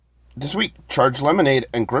This week, charged lemonade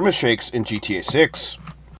and grimace shakes in GTA 6.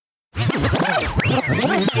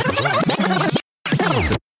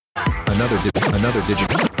 Another digital citizen.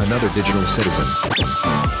 Another digital citizen.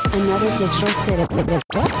 Another digital citizen.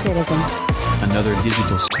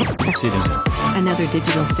 Another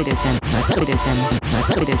digital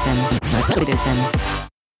citizen.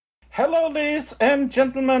 Hello, ladies and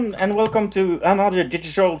gentlemen, and welcome to another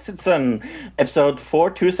Digital Citizen, episode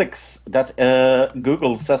 426, that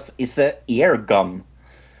Google says is a ear gun.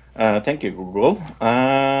 Thank you, Google.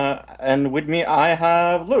 And with me I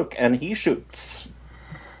have Luke, and he shoots.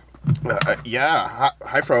 Yeah.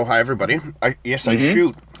 Hi, Fro. Hi, everybody. I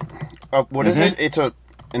shoot. What is it? It's an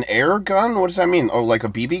air gun? What does that mean? Oh, like a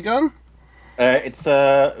BB gun? It's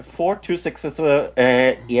a 426 is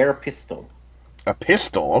a air pistol. A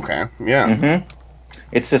pistol? Okay. Yeah.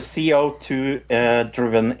 It's a CO2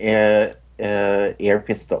 driven air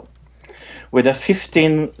pistol with a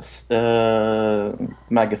 15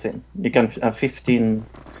 magazine. You can have 15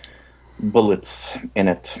 bullets in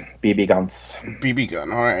it. BB guns. BB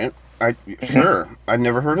gun. All right. Sure. I'd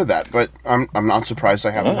never heard of that, but I'm not surprised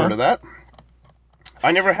I haven't heard of that.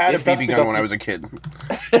 I never had a BB gun when I was a kid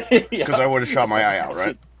because I would have shot my eye out,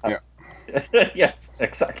 right? Yeah. Yes,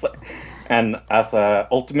 exactly. And as an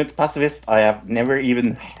ultimate pacifist, I have never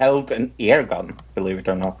even held an air gun, believe it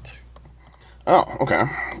or not. Oh, okay.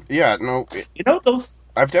 Yeah, no. You know those?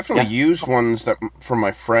 I've definitely used ones that from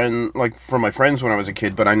my friends when I was a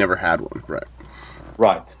kid, but I never had one. Right.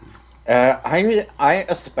 Right. I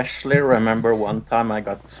especially remember one time I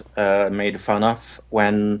got made fun of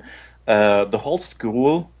when the whole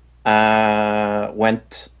school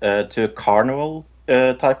went to a carnival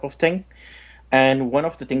type of thing. And one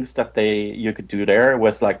of the things that you could do there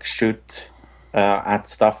was like shoot at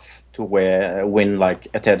stuff to win like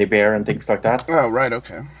a teddy bear and things like that. Oh, right,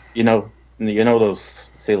 okay. You know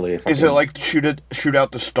those silly. Is it like shoot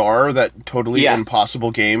out the star, that totally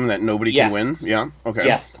impossible game that nobody can win? Yeah, okay.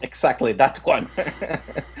 Yes, exactly that one.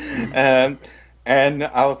 And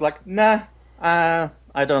I was like, nah, I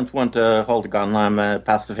don't want to hold a gun. I'm a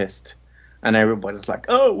pacifist. And everybody's like,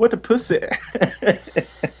 oh, what a pussy. I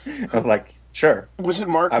was like, sure. Was it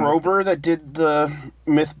Mark Rober that did the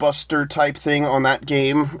Mythbuster type thing on that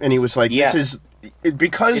game? And he was like, this is...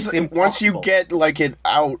 Because once you get like it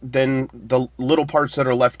out, then the little parts that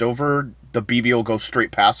are left over, the BB will go straight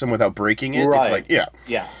past him without breaking it. Right. It's like,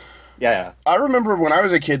 Yeah. I remember when I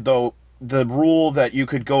was a kid, though, the rule that you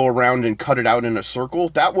could go around and cut it out in a circle,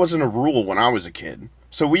 that wasn't a rule when I was a kid.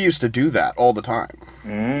 So we used to do that all the time.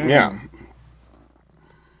 Yeah.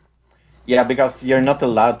 Yeah, because you're not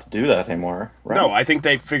allowed to do that anymore, right? No, I think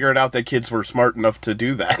they figured out that kids were smart enough to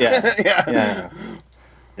do that. Yeah.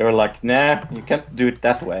 They were like, nah, you can't do it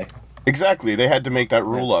that way. Exactly, they had to make that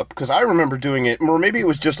rule up. Because I remember doing it, or maybe it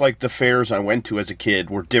was just like the fairs I went to as a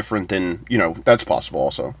kid were different than, that's possible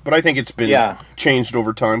also. But I think it's been changed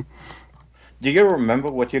over time. Do you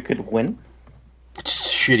remember what you could win?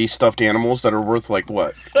 Shitty stuffed animals that are worth, like,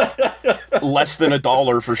 what? Less than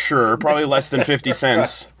 $1 for sure. Probably less than 50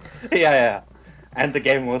 cents. Yeah. And the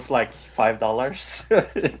game was like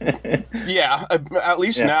 $5. Yeah, at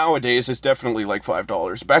least nowadays it's definitely like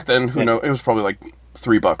 $5. Back then, who knows? It was probably like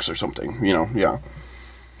 $3 or something. Yeah.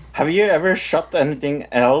 Have you ever shot anything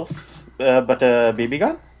else but a BB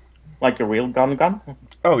gun, like a real gun?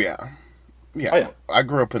 Oh yeah. I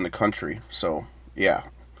grew up in the country, so yeah.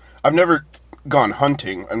 I've never gone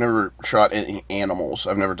hunting. I've never shot any animals.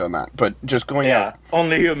 I've never done that. But just going out.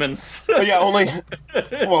 Only humans.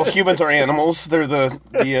 Well, humans are animals. They're the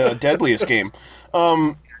deadliest game.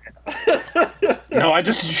 No, I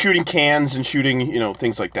just shooting cans and shooting,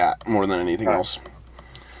 things like that more than anything else.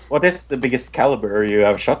 What is the biggest caliber you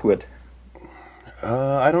have shot with?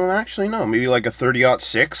 I don't actually know. Maybe like a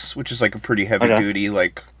 30-06, which is like a pretty heavy-duty,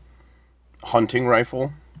 like, hunting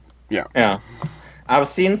rifle. Yeah. I've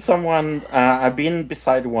seen someone, I've been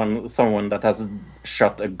beside someone that has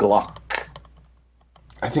shot a Glock.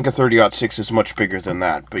 I think a 30-06 is much bigger than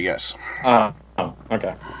that, but yes. Oh,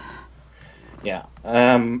 okay. Yeah.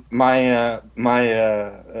 My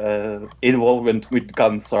involvement with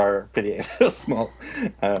guns are pretty small,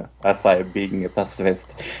 as I being a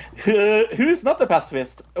pacifist. Who's not a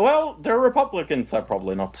pacifist? Well, the Republicans are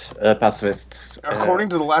probably not pacifists. According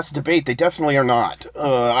to the last debate, they definitely are not.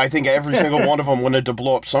 I think every single one of them wanted to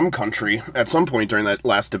blow up some country at some point during that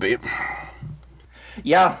last debate.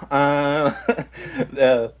 Yeah,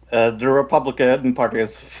 the Republican Party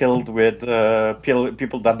is filled with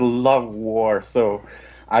people that love war, so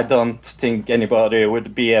I don't think anybody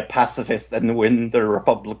would be a pacifist and win the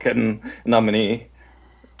Republican nomination.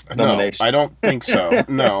 No, I don't think so.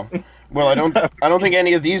 No. Well, I don't think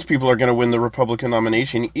any of these people are going to win the Republican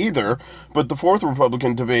nomination either. But the fourth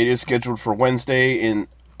Republican debate is scheduled for Wednesday in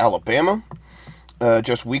Alabama,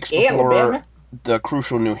 just weeks before the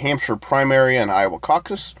crucial New Hampshire primary and Iowa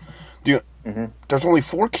caucus. There's only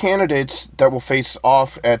 4 candidates that will face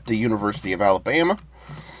off at the University of Alabama.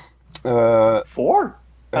 4?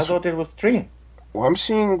 I thought it was 3. Well, I'm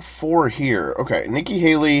seeing 4 here. Okay, Nikki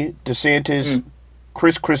Haley, DeSantis,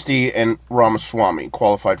 Chris Christie, and Ramaswamy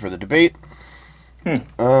qualified for the debate.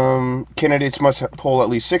 Candidates must poll at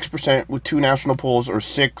least 6% with 2 national polls or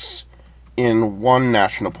 6 in 1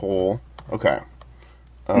 national poll. Okay.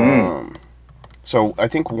 So I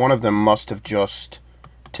think one of them must have just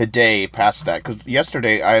today passed that, because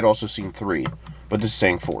yesterday I had also seen 3, but this is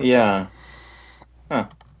saying 4. Yeah. Huh.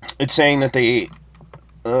 It's saying that they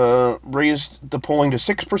raised the polling to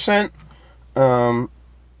 6%,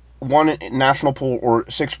 1 national poll, or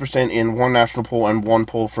 6% in 1 national poll and 1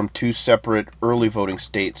 poll from 2 separate early voting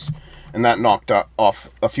states, and that knocked off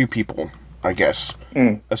a few people, I guess,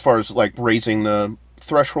 as far as like raising the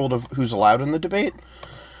threshold of who's allowed in the debate.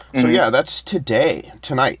 So yeah, that's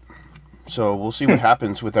tonight. So we'll see what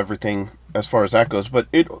happens with everything as far as that goes, but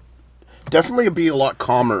it definitely be a lot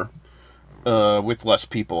calmer with less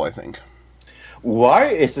people, I think. Why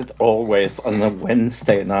is it always on a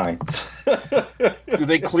Wednesday night?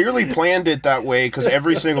 They clearly planned it that way because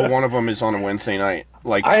every single one of them is on a Wednesday night.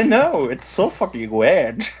 Like, I know, it's so fucking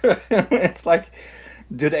weird. It's like,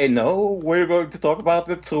 do they know we're going to talk about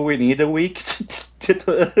it, so we need a week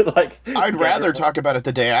to like... I'd rather talk about it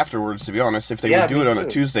the day afterwards, to be honest, if they would do it on a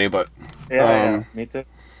Tuesday, but... Yeah, me too.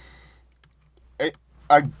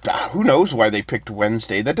 Who knows why they picked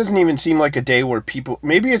Wednesday? That doesn't even seem like a day where people...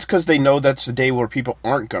 Maybe it's because they know that's a day where people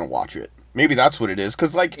aren't going to watch it. Maybe that's what it is.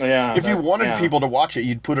 Because, like, if you wanted people to watch it,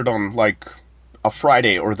 you'd put it on, like, a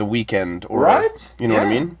Friday or the weekend. Or, right? You know what I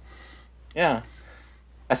mean? Yeah.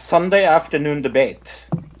 A Sunday afternoon debate.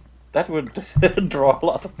 That would draw a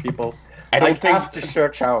lot of people. I don't think... After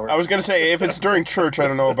church hours. I was going to say, if it's during church, I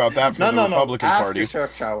don't know about that for the Republican Party. After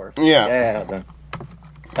church hours. Yeah. Then.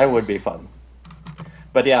 That would be fun.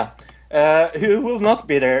 But yeah, who will not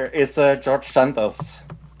be there is George Santos.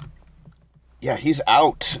 Yeah, he's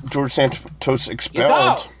out. George Santos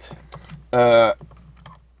expelled. He's out.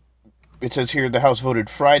 It says here the House voted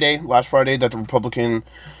last Friday, that the Republican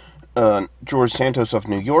George Santos of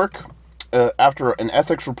New York, after an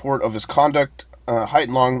ethics report of his conduct,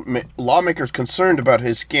 heightened lawmakers concerned about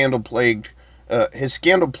his scandal-plagued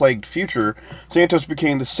future, Santos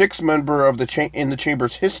became the 6th member of in the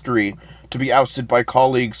chamber's history to be ousted by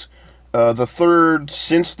colleagues, the 3rd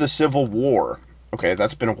since the Civil War. Okay,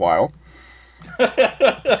 that's been a while.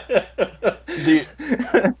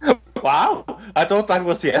 Wow, I thought that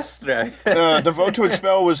was yesterday. The vote to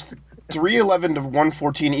expel was 311 to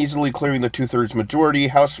 114, easily clearing the 2/3 majority.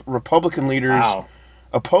 House Republican leaders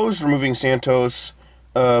opposed removing Santos,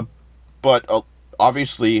 but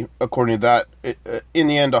obviously, according to that, in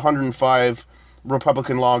the end, 105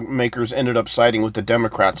 Republican lawmakers ended up siding with the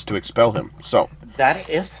Democrats to expel him. So that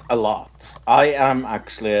is a lot. I am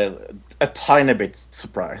actually a tiny bit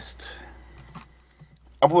surprised.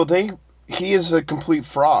 Well, he is a complete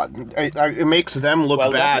fraud. It makes them look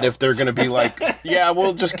bad if they're going to be like, yeah,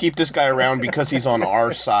 we'll just keep this guy around because he's on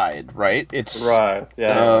our side, right? It's right.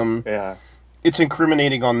 Yeah. Yeah. It's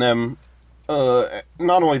incriminating on them.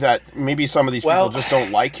 Not only that, maybe some of these people just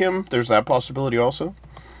don't like him. There's that possibility also.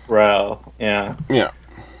 Well, yeah. Yeah.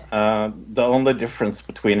 The only difference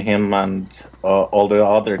between him and all the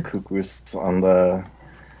other cuckoos on the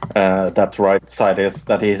that right side is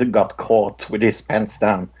that he got caught with his pants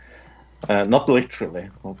down. Not literally,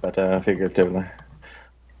 but figuratively.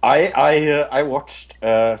 I watched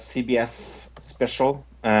a CBS special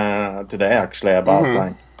today, actually, about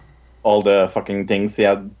like all the fucking things he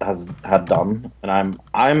had done, and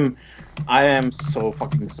I am so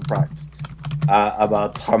fucking surprised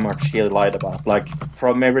about how much he lied about, like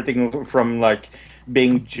from everything from like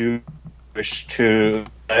being Jewish to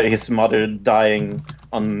his mother dying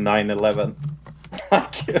on 9/11.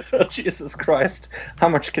 Like, Jesus Christ, how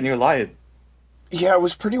much can you lie? Yeah, it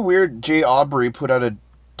was pretty weird. Jay Aubrey put out a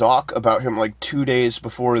doc about him like 2 days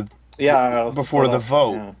before the vote. Yeah.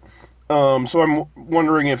 So I'm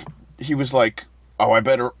wondering if he was like, oh, I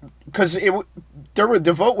better... Because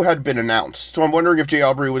the vote had been announced. So I'm wondering if Jay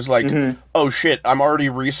Aubrey was like, oh shit, I'm already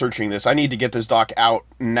researching this. I need to get this doc out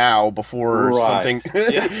now before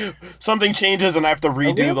something changes and I have to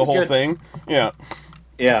redo the whole thing. Yeah.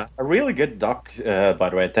 Yeah, a really good doc, by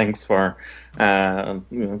the way. Thanks for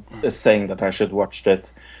saying that I should watch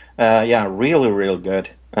it. Yeah, really, real good.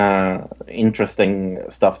 Interesting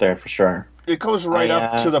stuff there for sure. It goes right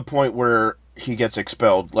up to the point where he gets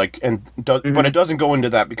expelled, but it doesn't go into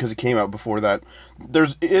that because it came out before that. There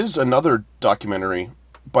is another documentary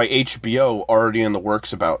by HBO already in the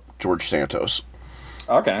works about George Santos.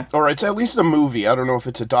 Okay. Or it's at least a movie. I don't know if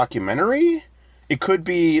it's a documentary. It could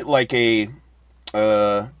be like a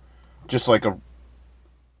kind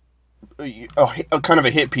of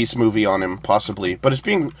a hit piece movie on him, possibly. But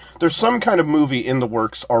there's some kind of movie in the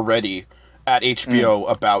works already at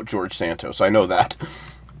HBO about George Santos. I know that.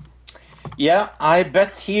 Yeah, I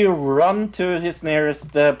bet he run to his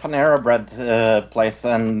nearest Panera Bread place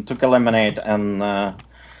and took a lemonade and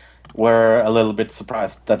were a little bit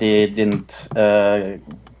surprised that he didn't die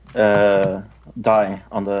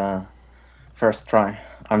on the first try.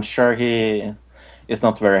 I'm sure he is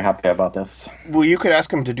not very happy about this. Well, you could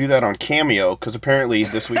ask him to do that on Cameo, because apparently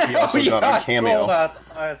this week he also got on Cameo.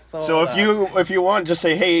 I saw so that. if you want, just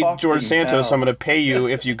say, hey, Fucking George Santos, hell. I'm going to pay you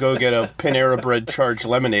if you go get a Panera Bread charged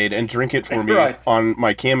lemonade and drink it for me on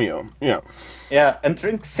my Cameo. Yeah. Yeah, and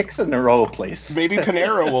drink 6 in a row, please. Maybe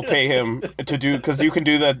Panera will pay him to do, because you can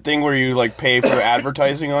do that thing where you pay for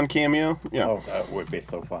advertising on Cameo. Yeah. Oh, that would be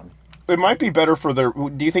so fun. It might be better for their...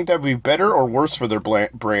 Do you think that would be better or worse for their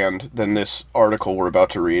brand than this article we're about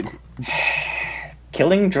to read?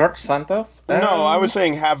 Killing George Santos? No, I was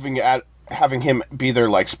saying having him be their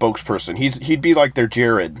spokesperson. He'd be like their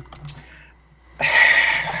Jared.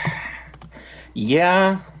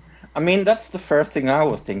 Yeah, I mean that's the first thing I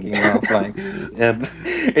was thinking of.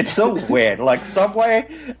 It's so weird. Subway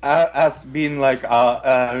has been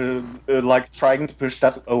trying to push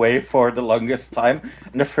that away for the longest time,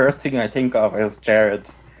 and the first thing I think of is Jared.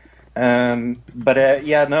 No,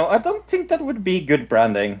 I don't think that would be good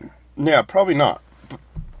branding. Yeah, probably not.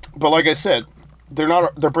 But like I said,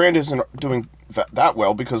 their brand isn't doing that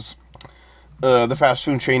well because the fast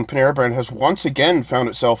food chain Panera Bread has once again found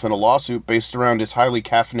itself in a lawsuit based around its highly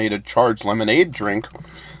caffeinated charged lemonade drink,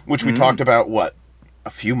 which we talked about, a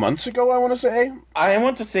few months ago, I want to say? I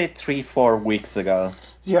want to say 3-4 weeks ago.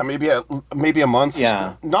 Yeah, maybe a month.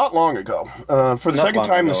 Yeah. Not long ago. For the second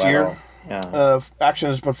time this year, action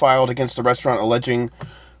has been filed against the restaurant alleging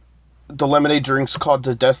the lemonade drinks caused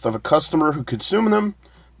the death of a customer who consumed them.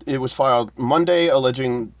 It was filed Monday,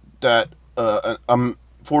 alleging that a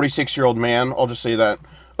 46-year-old man, I'll just say that,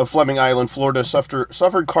 of Fleming Island, Florida,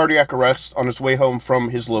 suffered cardiac arrest on his way home from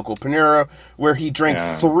his local Panera, where he drank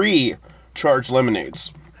 3 charged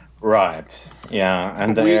lemonades. Right. Yeah,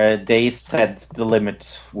 and they said the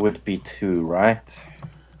limit would be 2, right?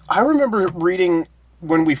 I remember reading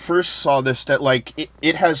when we first saw this that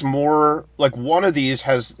it has more, one of these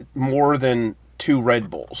has more than 2 Red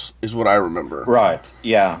Bulls, is what I remember. Right.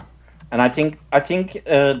 Yeah. And I think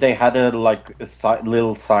they had a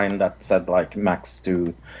little sign that said max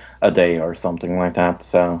 2 a day or something like that.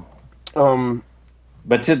 So,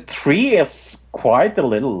 but 3 is quite a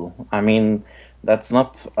little. I mean, that's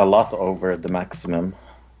not a lot over the maximum.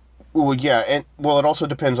 Well, yeah, and it also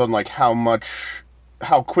depends on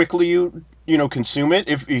how quickly you consume it.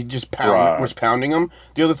 If you just was pounding them.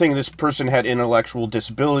 The other thing, this person had intellectual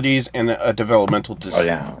disabilities and a developmental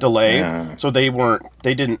delay, so they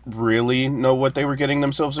didn't really know what they were getting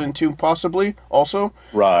themselves into, possibly, also.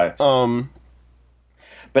 Right.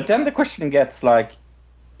 But then the question gets,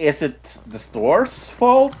 is it the store's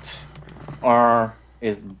fault, or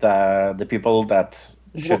is the people that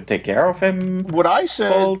should take care of him what I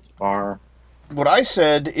said, fault, or... What I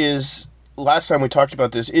said is, last time we talked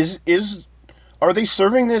about this, are they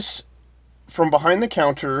serving this from behind the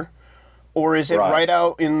counter, or is it right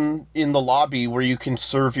out in the lobby where you can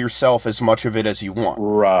serve yourself as much of it as you want?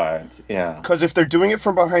 Right, yeah. Because if they're doing it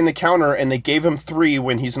from behind the counter and they gave him 3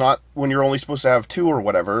 when you're only supposed to have 2 or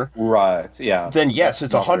whatever, right, yeah, then yes,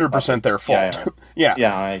 it's 100% their fault. Yeah,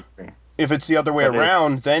 I agree. If it's the other way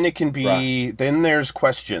around, then it can be. Then there's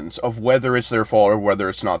questions of whether it's their fault or whether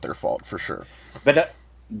it's not their fault, for sure. But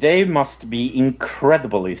they must be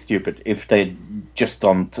incredibly stupid if they just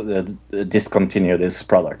don't discontinue this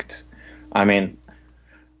product. I mean,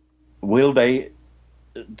 will they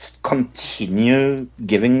continue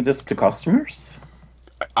giving this to customers?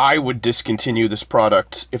 I would discontinue this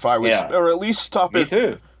product if I was, or at least stop it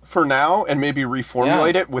too. For now and maybe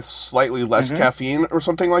reformulate it with slightly less caffeine or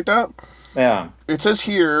something like that. Yeah. It says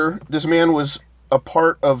here, this man was a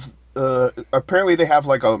part of, apparently they have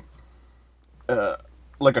like a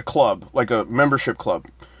club, like a membership club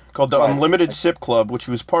called the Unlimited Sip Club, which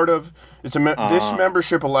he was part of. This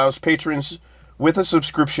membership allows patrons with a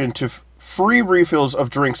subscription to free refills of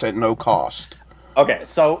drinks at no cost. Okay,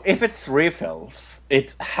 so if it's refills,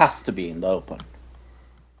 it has to be in the open.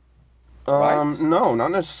 right? No,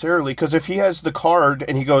 not necessarily. Because if he has the card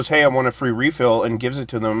and he goes, "Hey, I want a free refill," and gives it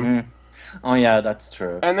to them, Oh yeah, that's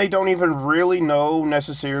true. and they don't even really know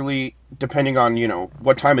necessarily, depending on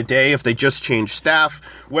what time of day, if they just change staff,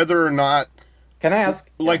 whether or not. Can I ask?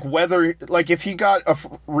 Whether if he got a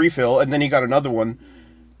refill and then he got another one,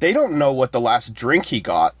 they don't know what the last drink he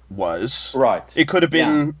got was. Right. It could have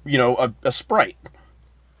been a Sprite.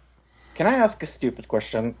 Can I ask a stupid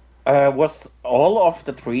question? Was all of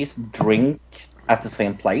the trees drink at the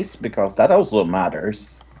same place? Because that also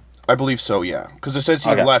matters. I believe so, yeah. Because it says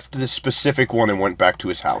he left this specific one and went back to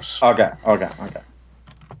his house. Okay.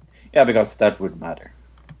 Yeah, because that would matter.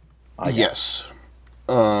 Yes.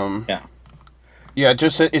 Yeah. Yeah,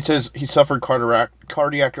 it says he suffered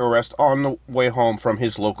cardiac arrest on the way home from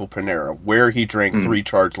his local Panera, where he drank 3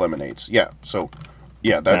 charged lemonades. Yeah, so,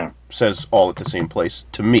 that says all at the same place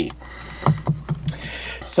to me.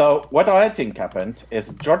 So, what I think happened is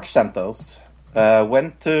George Santos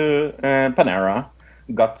went to Panera,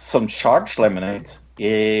 got some charged lemonade,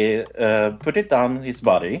 he put it down his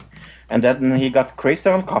body, and then he got crazy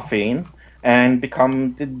on caffeine and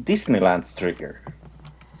become the Disneyland trigger.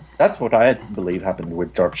 That's what I believe happened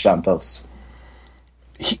with George Santos.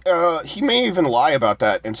 He may even lie about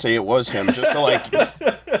that and say it was him, just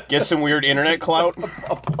to get some weird internet clout.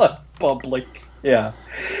 Public, yeah.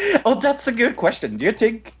 Oh, that's a good question. Do you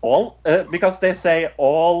think because they say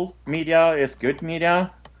all media is good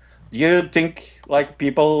media, do you think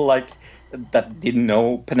people that didn't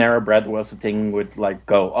know Panera Bread was a thing would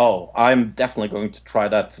go, oh, I'm definitely going to try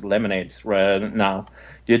that lemonade right now?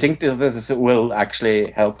 Do you think this will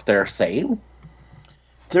actually help their sale?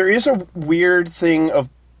 There is a weird thing of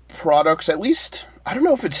products, at least, I don't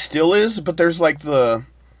know if it still is, but there's the,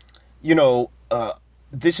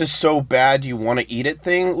 this is so bad you want to eat it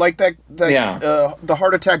thing, the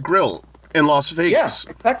Heart Attack Grill in Las Vegas.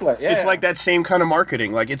 Yeah, exactly. Yeah, it's that same kind of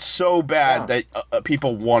marketing. It's so bad that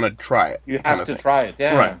people want to try it. You have to try it,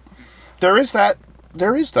 yeah. Right. There is that,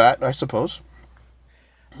 I suppose.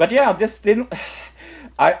 But yeah, this didn't...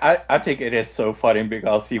 I think it is so funny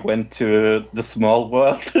because he went to the small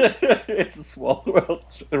world. It's a small world,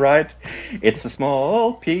 right? It's a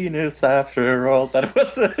small penis after all. That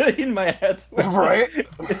was in my head. Right?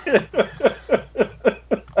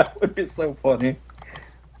 That would be so funny.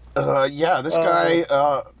 This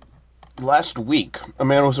guy, last week, a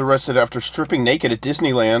man was arrested after stripping naked at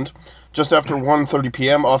Disneyland. Just after 1:30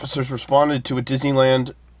 p.m., officers responded to a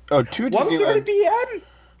Disneyland... 1:30 p.m.?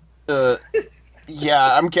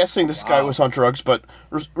 Yeah, I'm guessing this guy was on drugs, but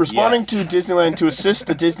responding to Disneyland to assist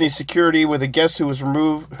the Disney security with a guest who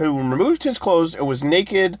removed his clothes and was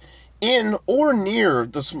naked in or near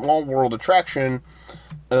the Small World attraction.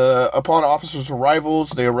 Upon officers' arrivals,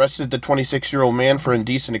 they arrested the 26-year-old man for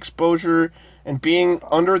indecent exposure and being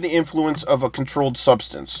under the influence of a controlled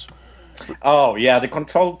substance. Oh, yeah, the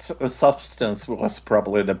controlled substance was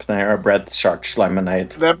probably the Panera Bread charged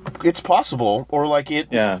lemonade. It's possible, or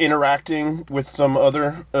interacting with some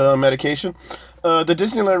other medication. The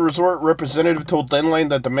Disneyland Resort representative told Deadline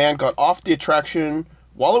that the man got off the attraction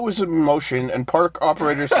while it was in motion, and park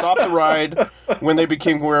operators stopped the ride when they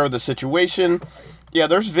became aware of the situation. Yeah,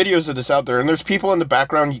 there's videos of this out there, and there's people in the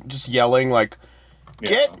background just yelling,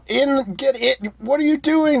 get in, what are you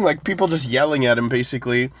doing? People just yelling at him,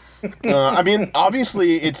 basically.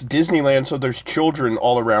 Obviously, it's Disneyland, so there's children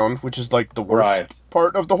all around, which is, the worst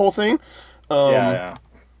part of the whole thing.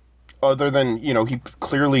 Other than, he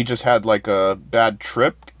clearly just had, a bad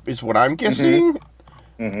trip, is what I'm guessing.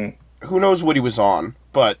 Mm-hmm. Who knows what he was on,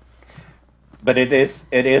 but it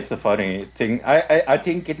is a funny thing. I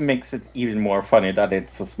think it makes it even more funny that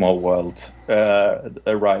it's a small world,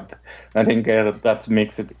 right? I think that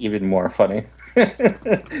makes it even more funny.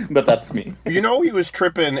 But that's me. He was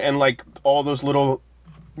tripping, and all those little,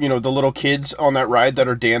 the little kids on that ride that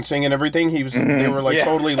are dancing and everything. They were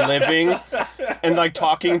totally living and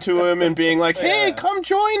talking to him and being hey, come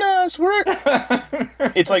join us.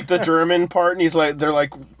 It's the German part, and they're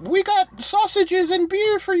we got sausages and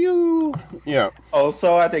beer for you. Yeah.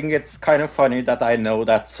 Also, I think it's kind of funny that I know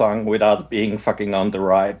that song without being fucking on the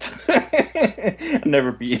ride.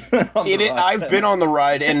 Never been on the ride. I've been on the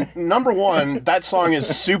ride, and number one, that song is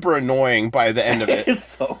super annoying by the end of it.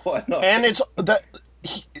 It's so annoying. And it's that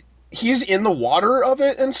he's in the water of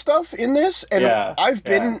it and stuff in this, and I've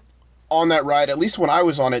been on that ride, at least when I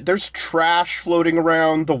was on it. There's trash floating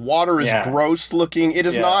around. The water is gross looking. It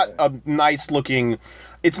is not a nice looking.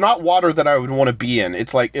 It's not water that I would want to be in.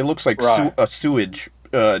 It's it looks like a sewage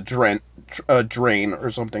drain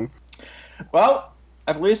or something. Well,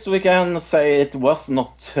 at least we can say it was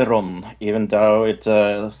not Ron, even though it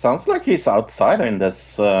sounds like he's outside in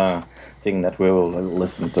this thing that we will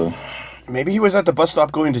listen to. Maybe he was at the bus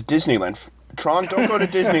stop going to Disneyland. Tron, don't go to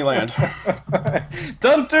Disneyland.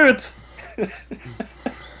 Don't do it!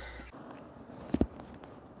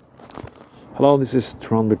 Hello, this is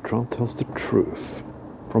Tron, but Tron tells the truth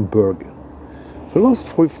from Bergen. For the last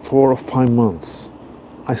 4 or 5 months,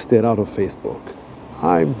 I stayed out of Facebook.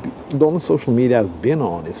 The only social media I've been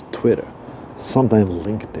on is Twitter, sometimes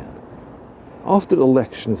LinkedIn. After the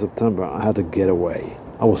election in September, I had to get away.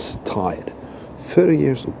 I was tired. 30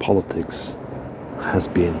 years of politics has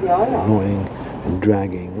been annoying and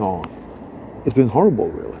dragging on. It's been horrible,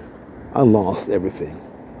 really. I lost everything.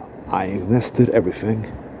 I invested everything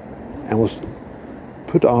and was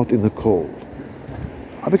put out in the cold.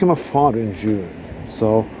 I became a father in June,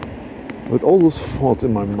 so with all those thoughts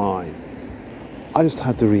in my mind, I just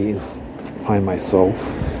had to find myself,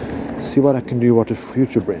 see what I can do, what the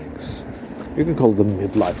future brings. You can call it the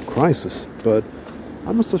midlife crisis, but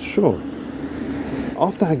I'm not so sure.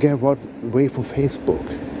 After I got away from Facebook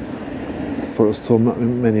for so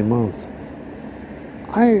many months,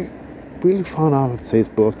 I really found out that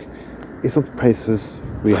Facebook is not places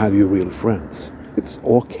where you have your real friends. It's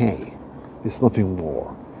okay. It's nothing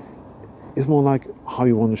more. It's more like how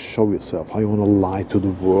you want to show yourself, how you want to lie to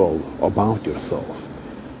the world about yourself.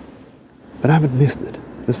 But I haven't missed it.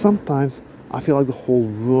 But sometimes I feel like the whole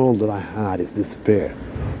world that I had is disappeared.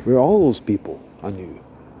 Where are all those people I knew?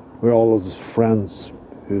 Where are all those friends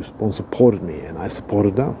who once supported me and I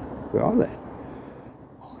supported them? Where are they?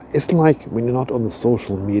 It's like when you're not on the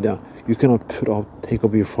social media, you cannot take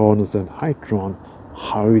up your phone and say, "Hi Tron,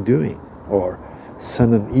 how are you doing?" Or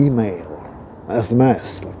send an email,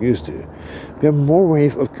 SMS like you used to. We have more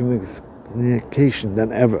ways of communication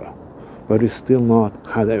than ever, but we still not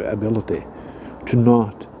have the ability to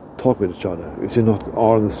not talk with each other if you're not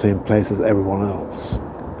all in the same place as everyone else.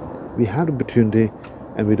 We had opportunity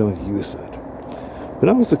and we don't use it. When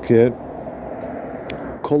I was a kid,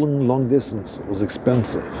 calling long distance was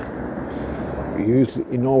expensive.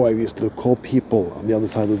 In Norway, we used to call people on the other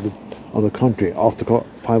side of the country after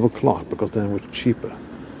 5 o'clock because then it was cheaper.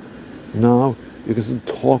 Now you can still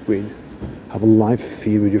talk have a live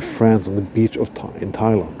feed with your friends on the beach in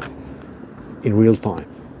Thailand in real time.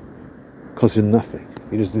 Costs you nothing.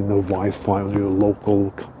 You just need the Wi-Fi on your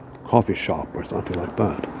local coffee shop or something like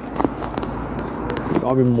that.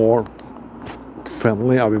 Are we more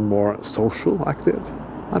friendly? Are we more social active?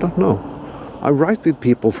 I don't know. I write with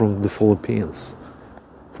people from the Philippines,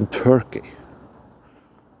 from Turkey,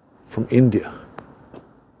 from India.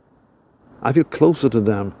 I feel closer to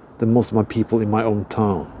them than most of my people in my own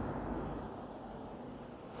town.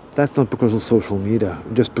 That's not because of social media,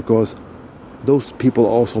 just because those people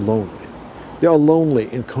are also lonely. They are lonely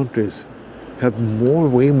in countries who have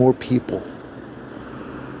way more people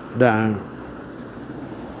than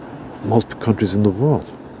most countries in the world.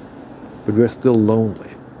 But we're still lonely.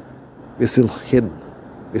 We're still hidden.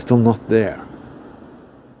 We're still not there.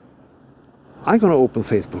 I'm going to open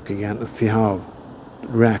Facebook again and see how the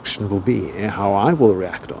reaction will be and how I will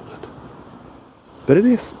react on it. But it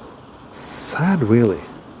is sad, really,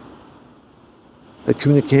 that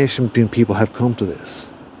communication between people have come to this.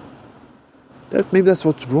 Maybe that's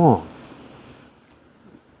what's wrong.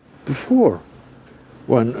 Before,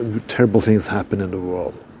 when terrible things happen in the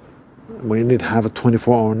world, when you need to have a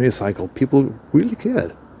 24-hour news cycle, people really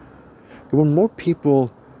cared. There were more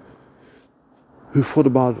people who thought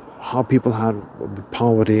about how people had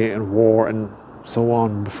poverty and war and so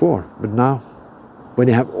on before. But now, when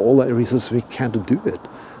you have all the reasons we can't do it,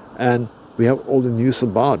 and we have all the news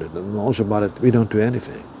about it and knowledge about it, we don't do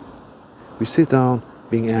anything. We sit down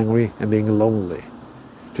being angry and being lonely,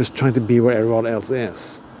 just trying to be where everyone else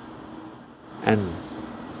is, and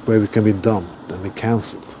where we can be dumped and be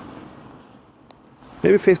cancelled.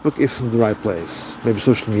 Maybe Facebook isn't the right place. Maybe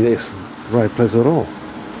social media isn't the right place at all.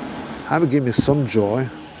 Have given me some joy,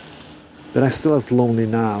 but I'm still as lonely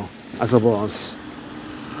now as I was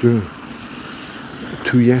during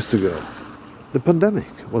 2 years ago. The pandemic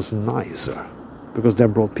was nicer because that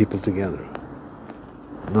brought people together.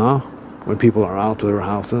 Now, when people are out of their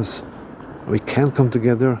houses and we can't come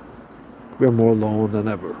together, we are more alone than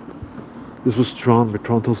ever. This was Tron with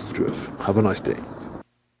Tron Tells the Truth. Have a nice day.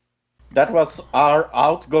 That was our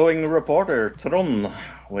outgoing reporter, Tron,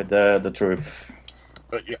 with the truth.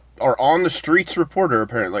 Yeah, our on the streets reporter,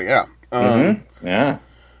 apparently, yeah. Yeah.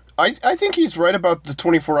 I think he's right about the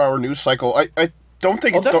 24-hour news cycle. I don't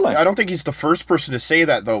think I don't think he's the first person to say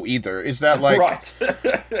that though either. Is that like right?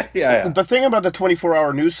 yeah. The thing about the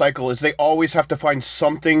 24-hour news cycle is they always have to find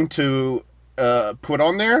something to put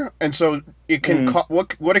on there, and so it can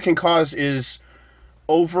what it can cause is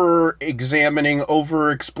over-examining,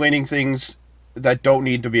 over-explaining things that don't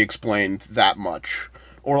need to be explained that much.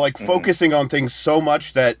 Or, like, focusing on things so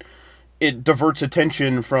much that it diverts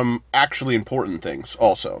attention from actually important things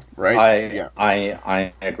also, right?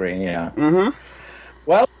 I agree, yeah. Mm-hmm.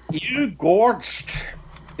 Well, you gorged.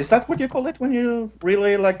 Is that what you call it when you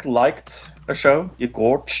really, liked a show? You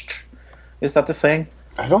gorged? Is that the saying?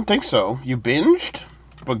 I don't think so. You binged?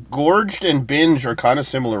 But gorged and binge are kind of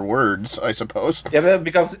similar words, I suppose. Yeah,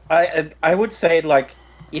 because I would say,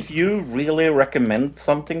 if you really recommend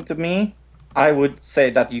something to me, I would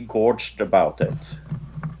say that you gorged about it.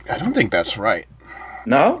 I don't think that's right.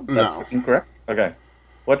 No? That's No. incorrect? Okay.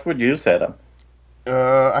 What would you say then?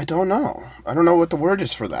 I don't know. I don't know what the word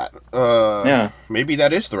is for that. Yeah. Maybe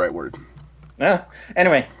that is the right word. Yeah.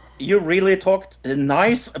 Anyway, you really talked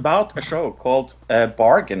nice about a show called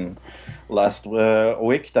Bargain last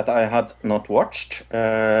week that I had not watched.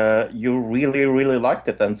 You really, really liked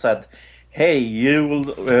it and said, hey, you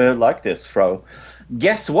will like this, Fro.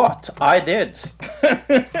 Guess what? I did.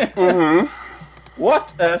 Mm-hmm.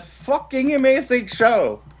 What a fucking amazing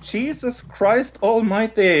show. Jesus Christ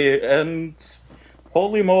almighty. And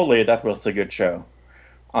holy moly, that was a good show.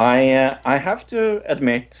 I have to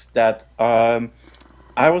admit that I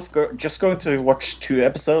was just going to watch 2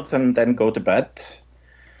 episodes and then go to bed.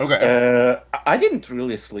 Okay. I didn't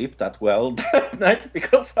really sleep that well that night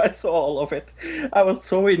because I saw all of it. I was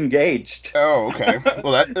so engaged. Oh, okay.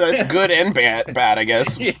 Well, that's good and bad, I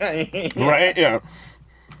guess. Yeah. Right? Yeah.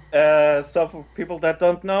 So for people that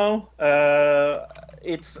don't know,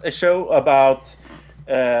 it's a show about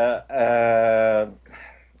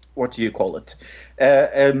what do you call it?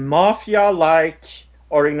 A mafia-like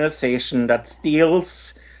organization that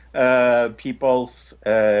steals people's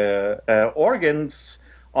organs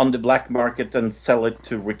on the black market and sell it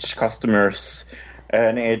to rich customers.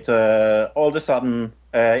 And it all of a sudden,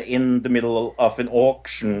 in the middle of an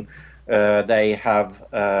auction, they have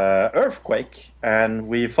earthquake, and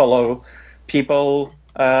we follow people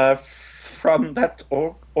from that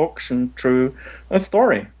auction through a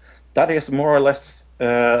story. That is more or less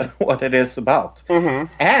what it is about. Mm-hmm.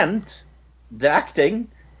 And the acting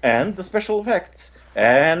and the special effects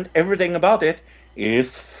and everything about it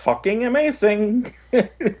is fucking amazing.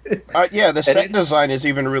 Yeah, the set design is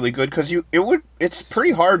even really good because it's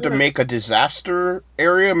pretty hard to make a disaster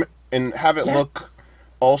area and have it look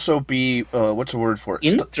also be what's the word for it?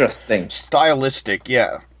 Interesting. Stylistic,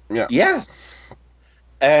 yeah. Yes.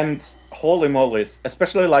 And holy moly,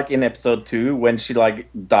 especially in episode 2 when she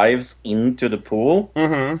dives into the pool.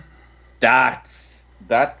 Mm-hmm.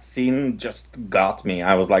 That scene just got me.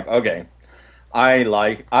 I was like, okay. I'm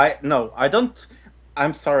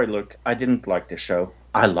sorry, Luke. I didn't like this show.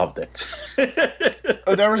 I loved it.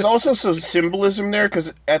 There was also some symbolism there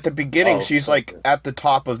because at the beginning she's at the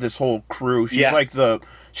top of this whole crew. She's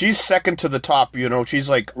she's second to the top. She's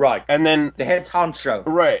right, and then the head honcho.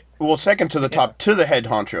 Right. Well, second to the top to the head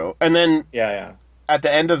honcho, and then at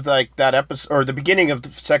the end of that episode or the beginning of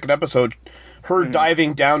the second episode, her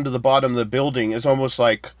diving down to the bottom of the building is almost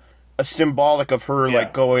like a symbolic of her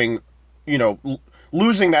going,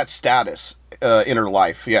 losing that status in her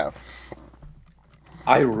life. Yeah.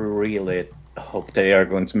 I really hope they are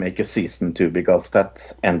going to make a season 2 because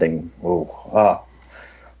that ending.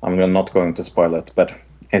 I'm not going to spoil it, but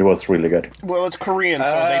it was really good. Well, it's Korean, so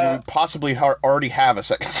they possibly already have a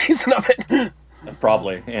second season of it.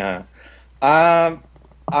 Probably, yeah.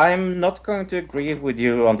 I'm not going to agree with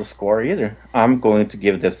you on the score either. I'm going to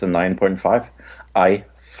give this a 9.5. I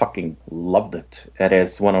fucking loved it. It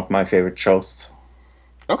is one of my favorite shows.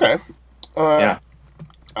 Okay. I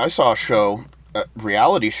saw a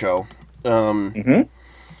reality show.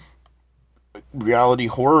 Reality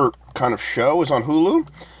horror kind of show is on Hulu.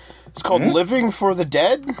 It's called Living for the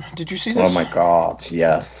Dead. Did you see this? Oh my god,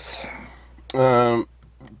 yes.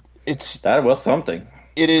 That was something.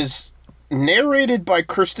 It is narrated by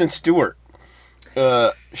Kristen Stewart.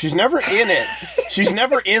 She's never in it. She's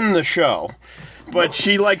never in the show. But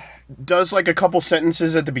she does a couple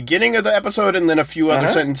sentences at the beginning of the episode and then a few other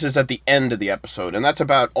sentences at the end of the episode, and that's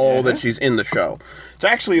about all that she's in the show. It's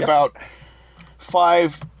actually about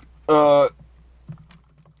 5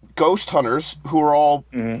 ghost hunters who are all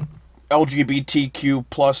LGBTQ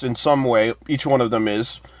plus in some way. Each one of them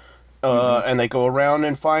is, and they go around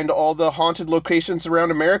and find all the haunted locations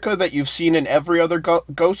around America that you've seen in every other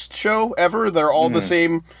ghost show ever. They're all the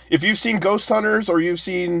same. If you've seen Ghost Hunters or you've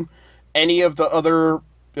seen any of the other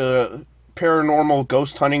paranormal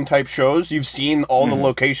ghost hunting type shows, you've seen all the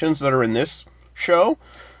locations that are in this show.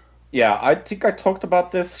 Yeah, I think I talked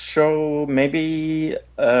about this show maybe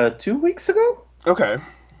 2 weeks ago. Okay.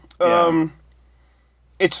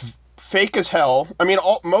 it's fake as hell. I mean,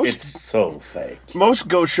 it's so fake. Most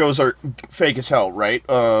ghost shows are fake as hell, right?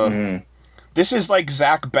 This is like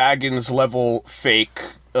Zach Baggins level fake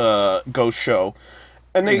ghost show,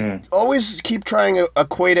 and they always keep trying to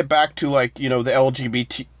equate it back to like the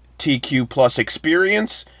LGBTQ plus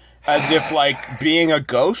experience, as if like being a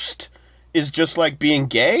ghost is just like being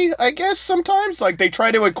gay. I guess sometimes like they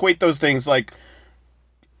try to equate those things like.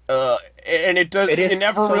 And it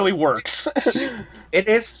never really works. It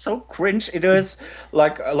is so cringe. It is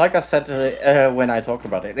like I said when I talked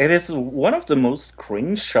about it. It is one of the most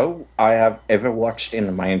cringe show I have ever watched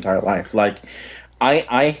in my entire life. Like,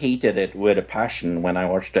 I hated it with a passion when I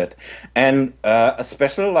watched it, and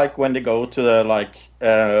especially like when they go to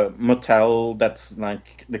the motel that's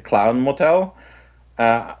like the clown motel.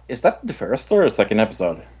 Is that the first or second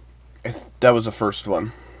episode? That was the first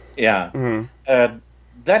one. Yeah. Mm-hmm.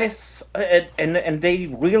 That is, and they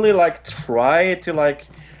really like try to like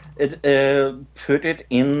put it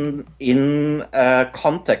in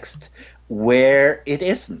context where it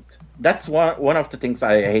isn't. That's one of the things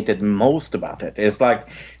I hated most about it. Is like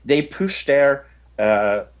they push their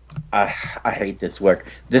I hate this word,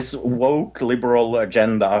 this woke liberal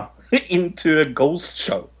agenda into a ghost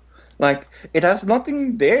show. Like, it has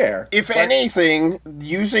nothing there. If anything,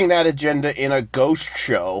 using that agenda in a ghost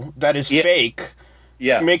show that is fake.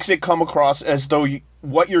 Yes. Makes it come across as though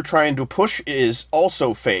what you're trying to push is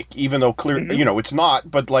also fake, even though it's not.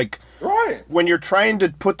 But like, when you're trying to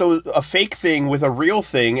put a fake thing with a real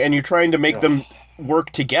thing, and you're trying to make them work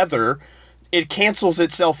together, it cancels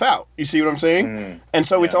itself out. You see what I'm saying? And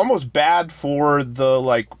so it's almost bad for the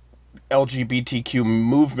like LGBTQ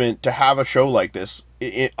movement to have a show like this.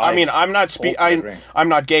 I mean, I'm not I'm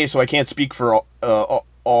not gay, so I can't speak for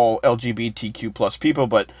all LGBTQ plus people,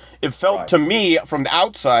 but it felt to me from the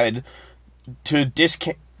outside to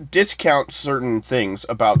discount certain things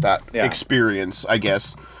about that experience, I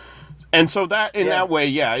guess. And so that in that way,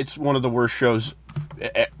 it's one of the worst shows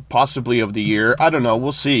possibly of the year. I don't know,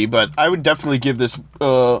 we'll see, but I would definitely give this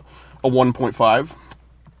a 1.5.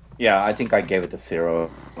 Yeah, I think I gave it a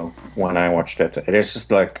 0 when I watched it. It is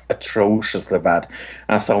just like atrociously bad.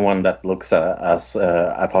 As someone that looks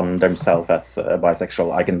upon themselves as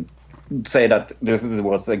bisexual, I can say that this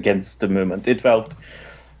was against the movement. It felt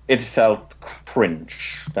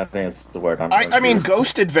cringe. That is the word I mean,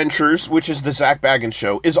 Ghost Adventures, which is the Zach Baggins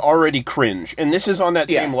show, is already cringe, and this is on that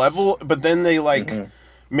same level. But then they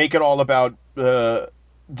make it all about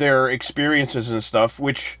their experiences and stuff,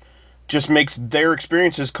 which just makes their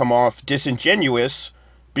experiences come off disingenuous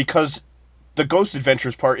because the Ghost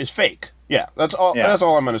Adventures part is fake. Yeah, that's all. Yeah. That's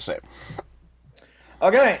all I'm going to say.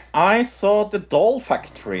 Okay, I saw The Doll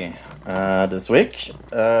Factory this week.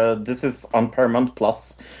 This is on Paramount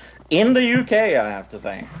Plus in the UK, I have to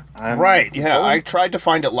say. I tried to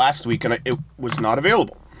find it last week and it was not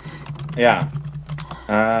available. Yeah.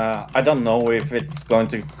 I don't know if it's going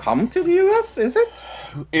to come to the US, is it?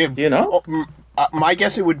 You know? My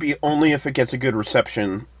guess it would be only if it gets a good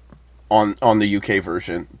reception on the UK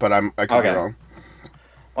version, but I could be wrong.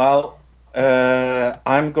 Well,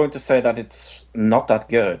 I'm going to say that it's not that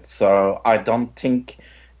good, so I don't think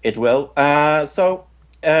it will.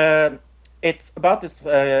 It's about this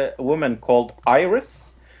woman called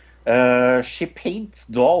Iris. She paints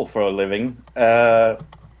dolls for a living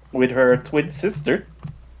with her twin sister.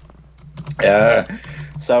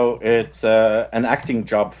 So it's an acting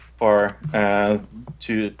job for the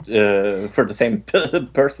same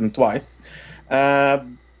person twice.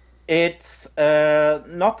 It's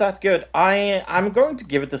not that good. I'm going to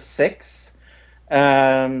give it a 6,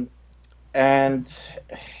 and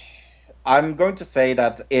I'm going to say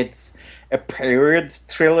that it's a period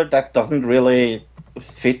thriller that doesn't really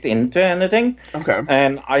fit into anything. Okay.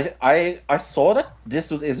 And I saw that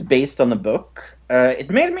this is based on a book. It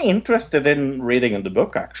made me interested in reading the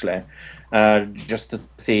book, actually, just to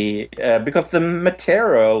see, because the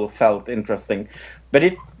material felt interesting, but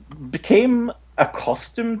it became a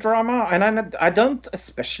costume drama, and I don't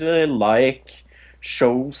especially like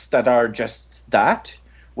shows that are just that,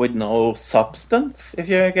 with no substance, if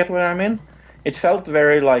you get what I mean. It felt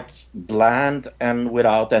very bland and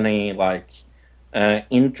without any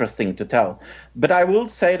interesting to tell. But I will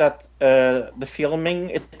say that the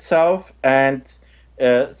filming itself and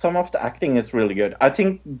some of the acting is really good. I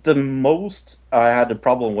think the most I had a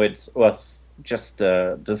problem with was just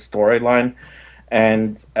the storyline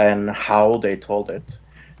and how they told it.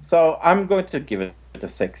 So I'm going to give it a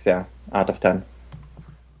 6, out of 10.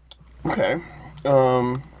 Okay.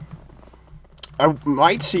 I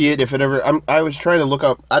might see it if it ever... I was trying to look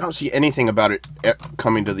up... I don't see anything about it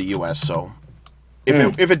coming to the U.S., so...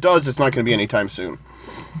 If it does, it's not going to be anytime soon.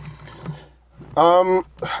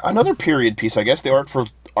 Another period piece, I guess, the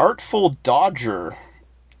Artful Dodger.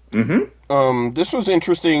 Mm-hmm. This was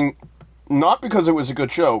interesting, not because it was a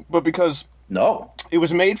good show, but because it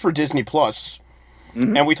was made for Disney Plus.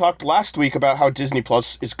 Mm-hmm. And we talked last week about how Disney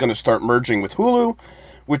Plus is going to start merging with Hulu,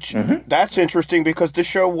 which that's interesting because the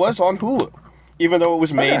show was on Hulu, even though it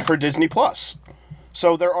was made for Disney Plus.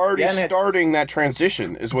 So they're already starting that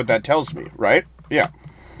transition, is what that tells me, right? Yeah.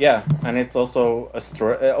 Yeah, and it's also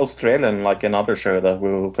Australian, like another show that we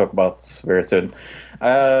will talk about very soon.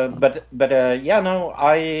 I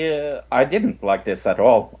didn't like this at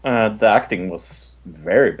all. The acting was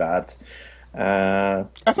very bad. I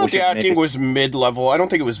thought the acting was mid-level. I don't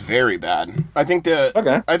think it was very bad. I think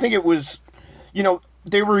it was,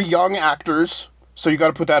 they were young actors, so you got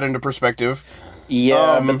to put that into perspective.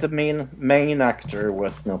 Yeah, but the main actor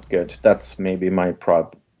was not good. That's maybe my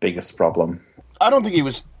biggest problem. I don't think he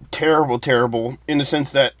was terrible, in the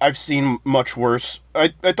sense that I've seen much worse.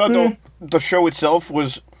 I thought the show itself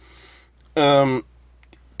was,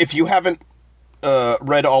 if you haven't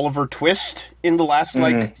read Oliver Twist in the last,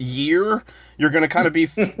 year, you're going to kind of be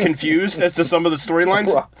confused as to some of the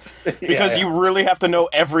storylines. Because you really have to know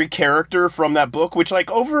every character from that book, which,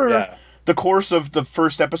 over the course of the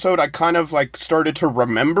first episode, I kind of, started to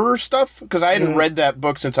remember stuff, because I hadn't read that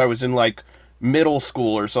book since I was in, middle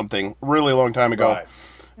school or something, really long time ago. Right.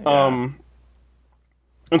 Yeah.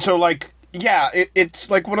 And so, it's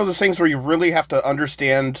one of those things where you really have to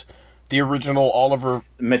understand the original Oliver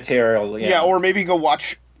material. Yeah, or maybe go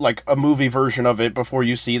watch a movie version of it before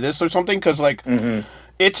you see this or something, because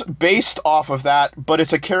it's based off of that, but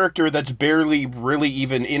it's a character that's barely really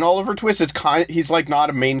even in Oliver Twist. It's he's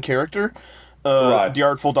not a main character, the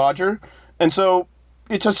Artful Dodger, and so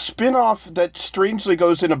it's a spin-off that strangely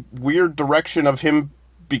goes in a weird direction of him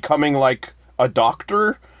becoming a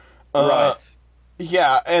doctor. Right.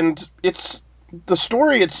 Yeah, and it's the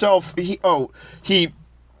story itself. He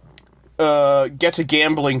gets a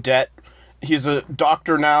gambling debt. He's a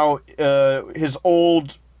doctor now. His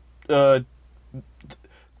old the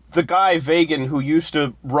guy Vagan, who used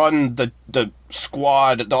to run the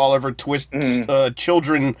squad, the Oliver Twist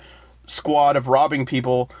children squad of robbing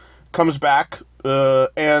people, comes back,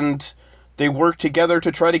 and they work together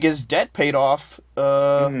to try to get his debt paid off.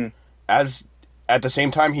 As at the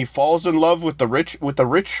same time, he falls in love with the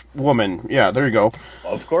rich woman. Yeah, there you go.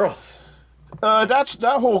 Of course.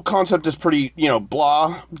 That whole concept is pretty,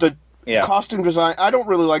 blah. The costume design, I don't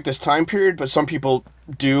really like this time period, but some people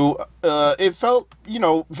do. It felt,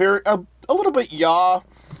 very a little bit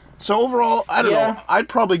So overall, I don't know. I'd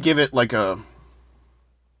probably give it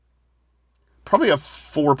probably a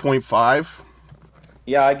 4.5.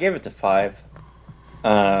 Yeah, I gave it a 5.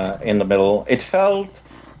 In the middle, it felt.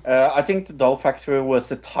 I think the Doll Factory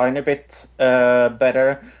was a tiny bit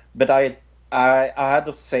better, but I had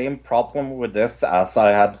the same problem with this as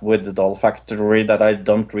I had with the Doll Factory, that I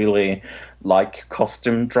don't really like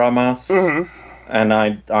costume dramas, and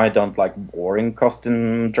I don't like boring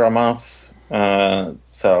costume dramas.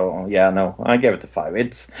 So yeah, no, I gave it a 5.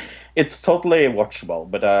 It's totally watchable,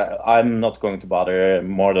 but I'm not going to bother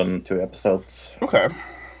more than 2 episodes. Okay.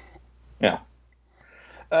 Yeah.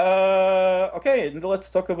 Okay, let's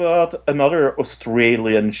talk about another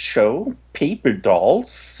Australian show, Paper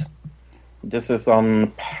Dolls. This is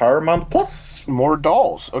on Paramount Plus. More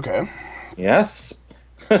dolls, okay. Yes.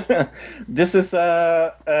 This is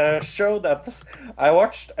a show that I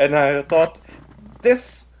watched and I thought,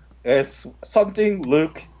 this is something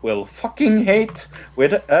Luke will fucking hate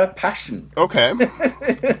with a passion. Okay.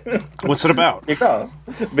 What's it about?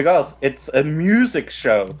 Because it's a music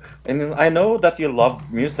show. And I know that you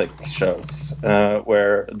love music shows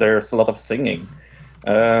where there's a lot of singing.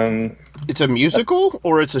 It's a musical,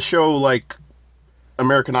 or it's a show like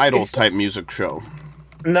American Idol type music show?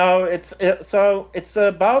 No, it's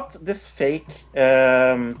about this fake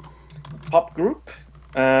pop group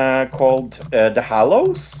called The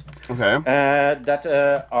Hallows. Okay.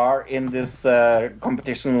 That are in this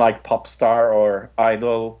competition like Popstar or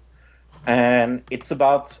Idol, and it's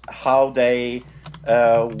about how they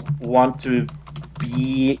want to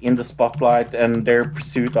be in the spotlight and their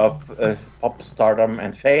pursuit of pop stardom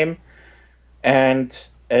and fame, and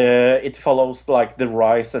it follows the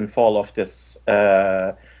rise and fall of this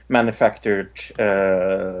manufactured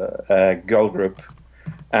girl group.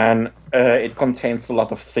 And it contains a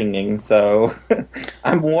lot of singing, so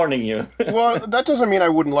I'm warning you. Well, that doesn't mean I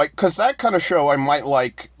wouldn't like, because that kind of show I might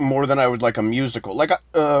like more than I would like a musical.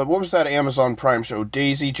 What was that Amazon Prime show?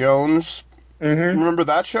 Daisy Jones? Remember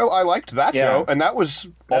that show? I liked that show, and that was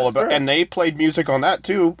all about. True. And they played music on that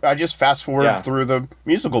too. I just fast forwarded through the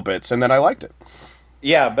musical bits, and then I liked it.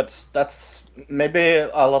 Yeah, but that's maybe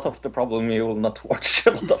a lot of the problem. You will not watch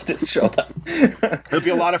a lot of this show then. There'll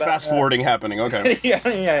be a lot of fast forwarding happening. Okay.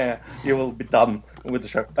 Yeah. You will be done with the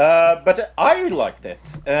show. But I liked it.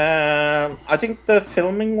 I think the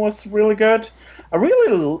filming was really good. I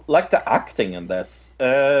really like the acting in this.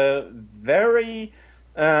 Very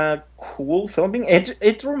cool filming.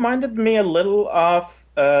 It reminded me a little of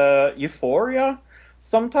Euphoria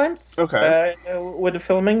sometimes. Okay. With the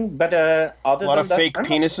filming, but other a lot of fake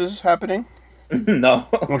penises happening. No.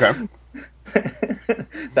 Okay.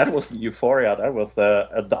 That was Euphoria. That was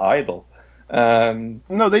the Idol.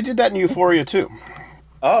 No, they did that in Euphoria too.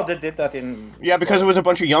 Oh, they did that in... Yeah, because it was a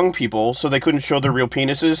bunch of young people, so they couldn't show their real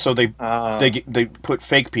penises, so they put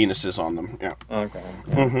fake penises on them. Yeah. Okay.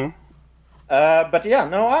 Yeah. Mm-hmm. But yeah,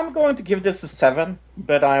 no, I'm going to give this a 7,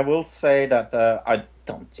 but I will say that I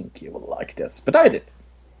don't think you will like this, but I did.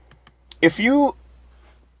 If you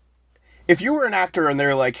were an actor and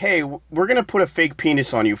they're like, hey, we're going to put a fake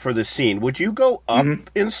penis on you for this scene, would you go up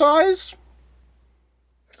in size?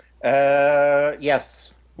 Yes.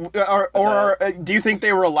 Or do you think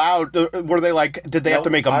they were allowed? Were they like? Did they have to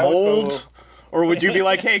make a mold, or would you be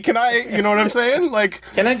like, "Hey, can I?" You know what I'm saying? Like,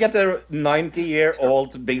 can I get a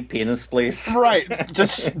 90-year-old big penis, please? Right,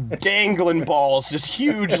 just dangling balls, just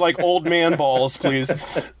huge like old man balls, please.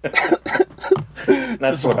 That's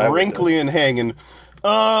just what wrinkly and hanging.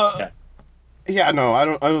 Yeah, no, I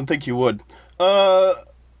don't think you would. A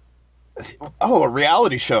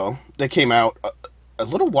reality show that came out a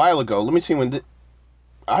little while ago. Let me see when.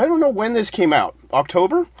 I don't know when this came out.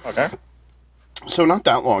 October? Okay. So not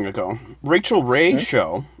that long ago. Rachel Ray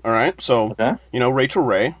show. All right. So, you know, Rachel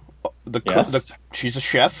Ray, she's a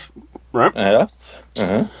chef, right? Yes.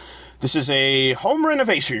 This is a home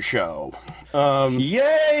renovation show.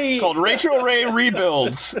 Yay! Called Rachel Ray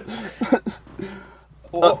Rebuilds.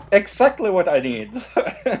 Well, exactly what I need.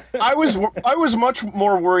 I was much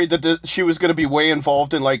more worried that she was going to be way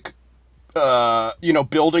involved in like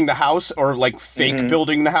building the house or like fake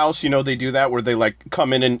building the house. You know, they do that where they like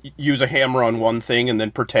come in and use a hammer on one thing and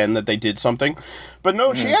then pretend that they did something. But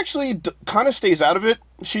no, she actually kind of stays out of it.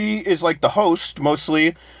 She is like the host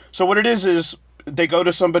mostly. So what it is they go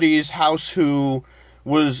to somebody's house who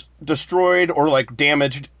was destroyed or like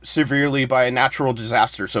damaged severely by a natural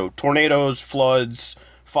disaster. So tornadoes, floods,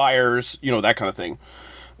 fires, you know, that kind of thing.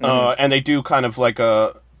 And they do kind of like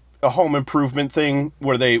a home improvement thing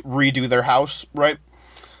where they redo their house, right?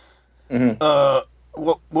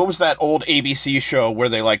 What was that old ABC show where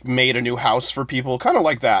they like made a new house for people? Kind of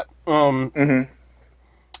like that.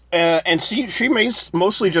 And she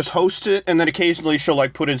mostly just host it, and then occasionally she'll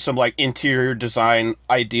like put in some like interior design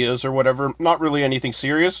ideas or whatever. Not really anything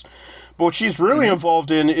serious. But what she's really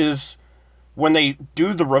involved in is when they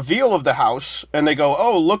do the reveal of the house and they go,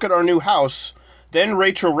 "Oh, look at our new house." Then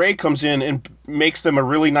Rachel Ray comes in and makes them a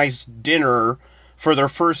really nice dinner for their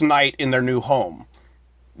first night in their new home,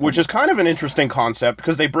 which is kind of an interesting concept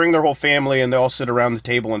because they bring their whole family and they all sit around the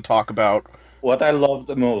table and talk about... What I love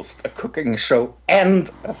the most, a cooking show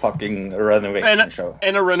and a fucking renovation show.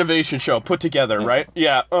 And a renovation show put together, right?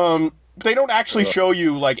 Yeah. They don't actually show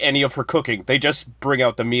you like any of her cooking. They just bring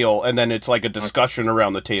out the meal and then it's like a discussion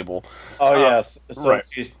around the table. Oh, yes. So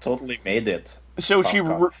she totally made it. So she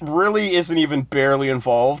really isn't even barely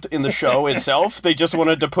involved in the show itself. They just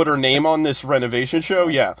wanted to put her name on this renovation show.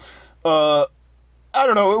 Yeah. I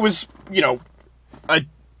don't know. It was, you know, a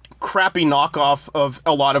crappy knockoff of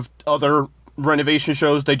a lot of other renovation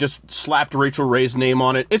shows. They just slapped Rachel Ray's name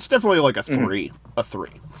on it. It's definitely like a 3. A 3.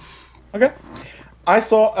 Okay. I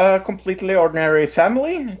saw A Completely Ordinary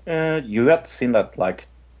Family. You had seen that like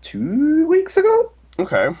 2 weeks ago?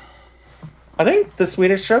 Okay. I think the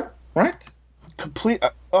Swedish show, right?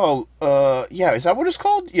 Yeah, is that what it's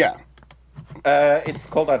called? Yeah. It's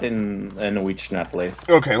called that in Norwegian at least.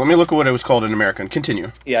 Okay, let me look at what it was called in American.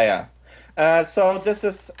 Continue. Yeah. So this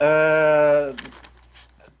is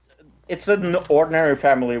it's an ordinary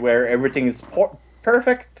family where everything is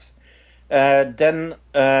perfect. Then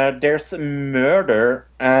there's a murder,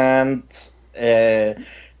 and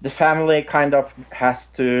the family kind of has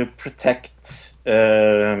to protect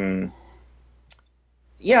one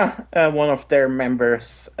of their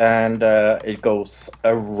members, and it goes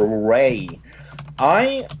awry.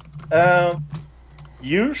 I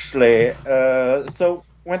usually so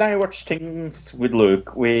when I watch things with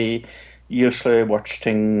Luke, we usually watch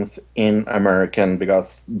things in American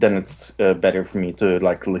because then it's better for me to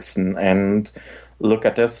like listen and look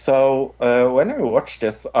at this. So when I watch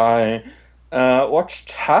this, I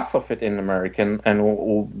watched half of it in American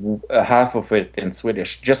and half of it in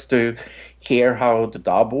Swedish, just to hear how the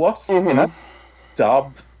dub was. Mm-hmm. And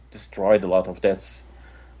dub destroyed a lot of this.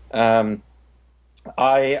 I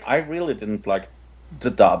really didn't like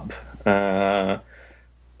the dub, but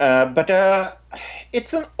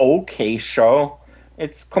it's an okay show.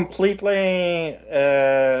 It's completely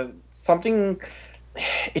something.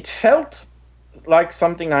 It felt like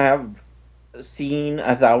something I have seen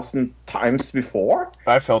 1,000 times before.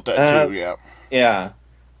 I felt that too. Yeah. Yeah,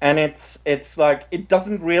 and it's like it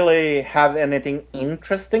doesn't really have anything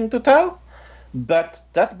interesting to tell. But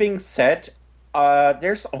that being said,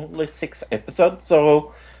 there's only 6 episodes,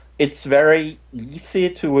 so it's very easy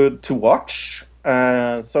to watch.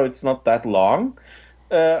 So it's not that long.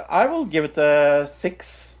 I will give it a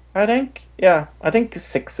 6, I think. Yeah, I think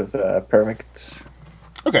 6 is perfect.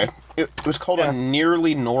 Okay. It was called A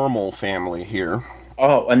Nearly Normal Family here.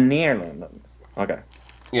 Oh, a nearly. Okay.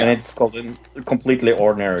 Yeah. And it's called a completely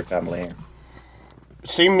ordinary family.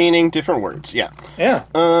 Same meaning, different words. Yeah. Yeah.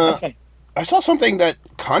 That's fun. I saw something that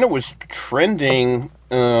kind of was trending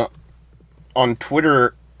on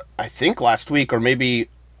Twitter, I think last week, or maybe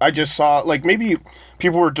I just saw, like, maybe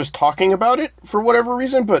people were just talking about it for whatever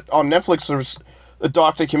reason, but on Netflix there was a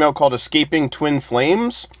doc that came out called Escaping Twin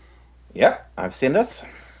Flames. Yeah, I've seen this.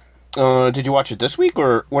 Did you watch it this week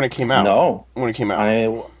or when it came out? No. When it came out.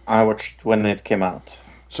 I watched when it came out.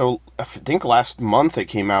 So, I think last month it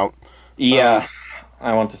came out. Yeah,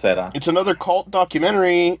 I want to say that. It's another cult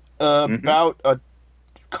documentary about a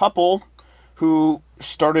couple who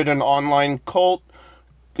started an online cult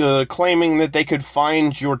claiming that they could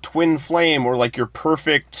find your twin flame or like your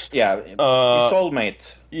perfect... Yeah, your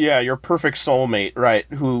soulmate. Yeah, your perfect soulmate, right?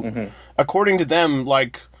 Who, according to them,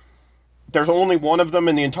 like, there's only one of them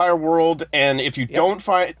in the entire world, and if you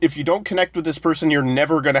don't connect with this person, you're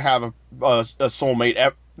never going to have a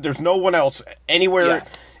soulmate. There's no one else anywhere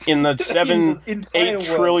in the 8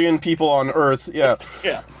 trillion people on Earth. Yeah.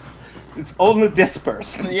 Yeah. It's only this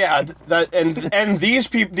person. Yeah, and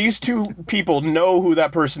these two people know who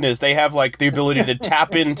that person is. They have like the ability to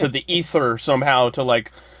tap into the ether somehow to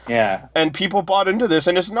like. Yeah. And people bought into this,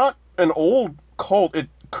 and it's not an old cult. It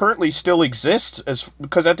currently still exists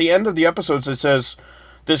because at the end of the episodes it says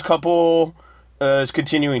this couple is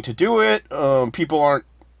continuing to do it. People aren't.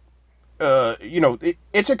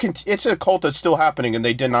 It's a cult that's still happening, and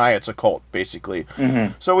they deny it's a cult, basically.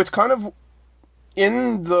 So it's kind of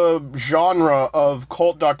in the genre of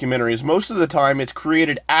cult documentaries. Most of the time, it's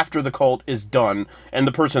created after the cult is done, and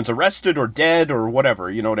the person's arrested or dead or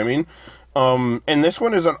whatever. You know what I mean? And this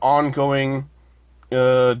one is an ongoing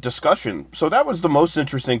discussion. So that was the most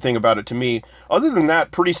interesting thing about it to me. Other than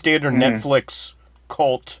that, pretty standard Netflix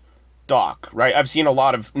cult doc, right? I've seen a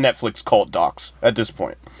lot of Netflix cult docs at this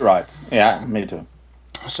point. Right. Yeah, me too.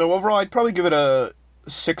 So overall, I'd probably give it a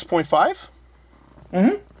 6.5.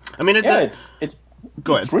 I mean,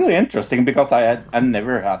 it's really interesting because I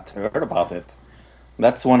never had heard about it.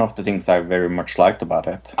 That's one of the things I very much liked about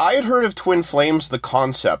it. I had heard of Twin Flames, the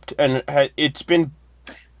concept, and it's been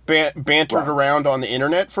bantered around on the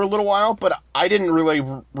internet for a little while, but I didn't really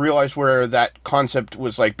realize where that concept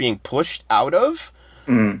was like being pushed out of,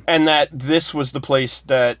 and that this was the place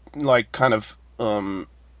that like kind of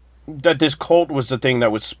that this cult was the thing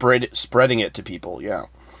that was spreading it to people. Yeah.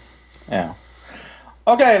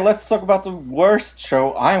 Okay, let's talk about the worst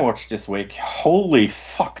show I watched this week. Holy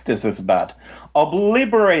fuck, this is bad.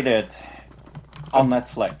 Obliterated on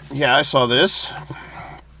Netflix. Yeah, I saw this.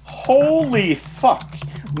 Holy fuck.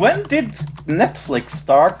 When did Netflix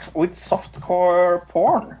start with softcore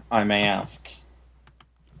porn, I may ask?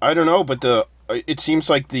 I don't know, but it seems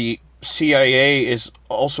like the CIA is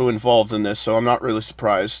also involved in this, so I'm not really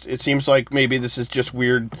surprised. It seems like maybe this is just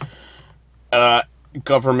weird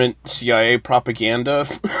government CIA propaganda.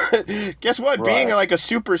 Guess what? Right. Being like a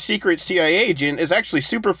super secret CIA agent is actually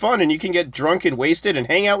super fun, and you can get drunk and wasted and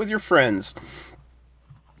hang out with your friends.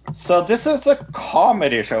 So this is a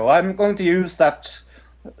comedy show. I'm going to use that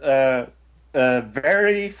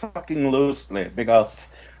very fucking loosely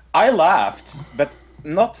because I laughed, but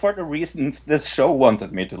not for the reasons this show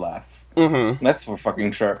wanted me to laugh. That's for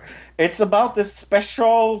fucking sure. It's about this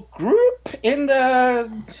special group in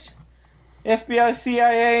the FBI,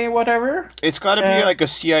 CIA, whatever. It's got to be like a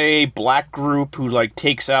CIA black group who like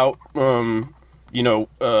takes out,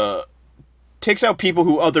 takes out people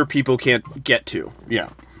who other people can't get to. Yeah.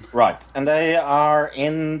 Right, and they are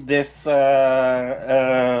in this. They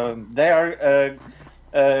are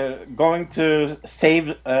going to save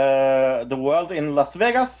the world in Las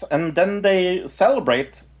Vegas, and then they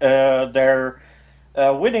celebrate their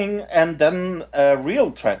winning, and then a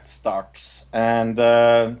real threat starts, and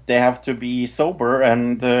they have to be sober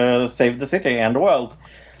and save the city and the world.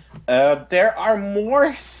 There are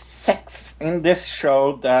more sex in this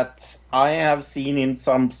show that I have seen in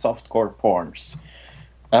some softcore porns.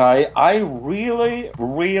 I really,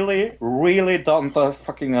 really, really don't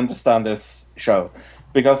fucking understand this show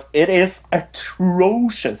because it is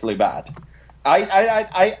atrociously bad.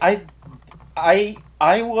 I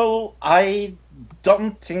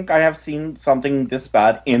don't think I have seen something this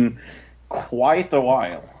bad in quite a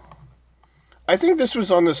while. I think this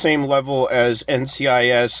was on the same level as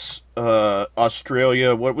NCIS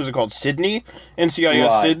Australia. What was it called? Sydney? NCIS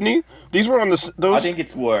Right. Sydney? These were on those. I think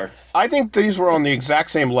it's worse. I think these were on the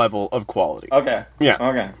exact same level of quality. Okay. Yeah.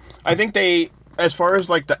 Okay. I think they, as far as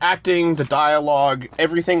like the acting, the dialogue,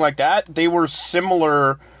 everything like that, they were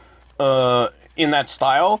similar in that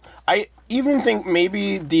style. I even think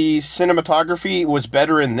maybe the cinematography was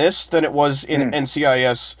better in this than it was in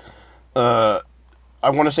NCIS. I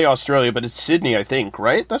want to say Australia, but it's Sydney, I think,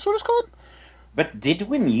 right? That's what it's called? But did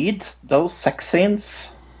we need those sex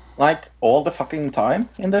scenes, like, all the fucking time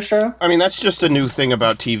in the show? I mean, that's just a new thing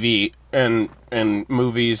about TV and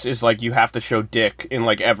movies, is, like, you have to show dick in,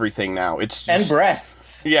 like, everything now. It's just, And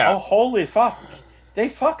breasts. Yeah. Oh, holy fuck. They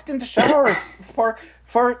fucked in the showers for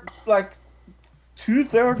like,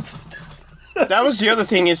 2/3. That was the other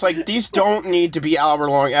thing, is, like, these don't need to be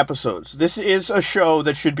hour-long episodes. This is a show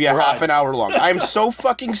that should be a half an hour long. I'm so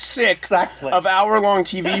fucking sick of hour-long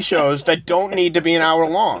TV shows that don't need to be an hour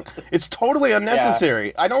long. It's totally unnecessary.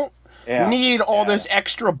 Yeah. I don't need all this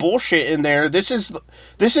extra bullshit in there. This is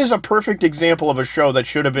a perfect example of a show that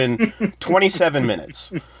should have been 27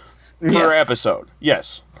 minutes per episode.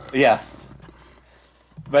 Yes. Yes.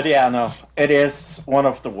 But yeah, no, it is one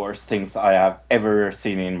of the worst things I have ever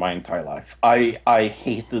seen in my entire life. I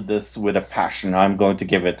hated this with a passion. I'm going to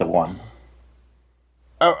give it a 1.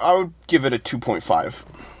 I would give it a 2.5.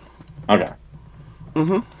 Okay.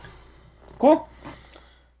 Mm-hmm. Cool.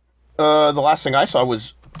 The last thing I saw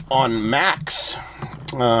was on Max,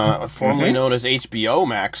 formerly known as HBO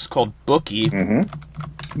Max, called Bookie.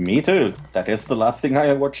 Mm-hmm. Me too. That is the last thing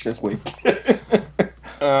I watched this week.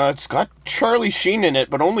 It's got Charlie Sheen in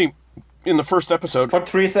it, but only in the first episode. For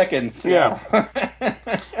 3 seconds. Yeah.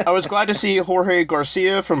 I was glad to see Jorge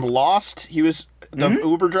Garcia from Lost. He was the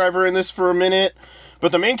Uber driver in this for a minute.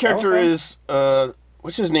 But the main character is,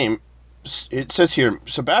 what's his name? It says here,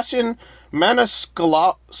 Sebastian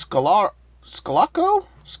Maniscalco?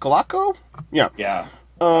 Scalacco? Yeah. Yeah.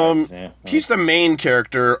 He's the main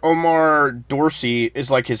character. Omar Dorsey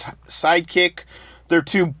is like his sidekick. They're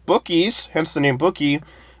two bookies, hence the name Bookie,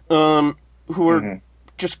 who are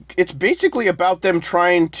just... It's basically about them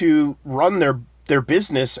trying to run their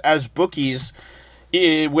business as bookies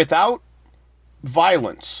without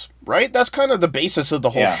violence, right? That's kind of the basis of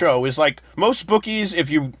the whole show, is like, most bookies, if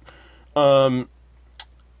you're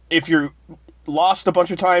lost a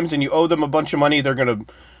bunch of times and you owe them a bunch of money, they're going to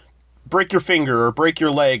break your finger or break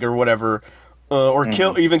your leg or whatever, or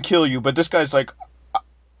kill you. But this guy's like...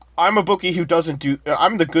 I'm a bookie who doesn't do...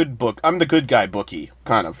 I'm the good guy bookie,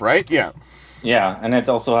 kind of, right? Yeah. Yeah, and it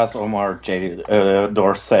also has Omar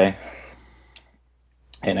Dorsey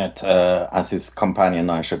in it as his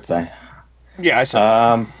companion, I should say. Yeah, I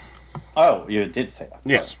said Oh, you did say that.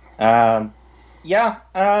 Yes.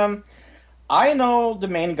 I know the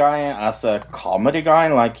main guy as a comedy guy,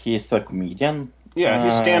 like he's a comedian. Yeah,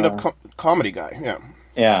 he's a stand-up comedy guy, yeah.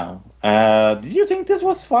 Yeah. Did you think this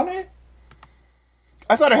was funny?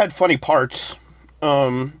 I thought it had funny parts.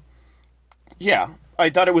 Yeah. I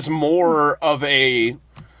thought it was more of a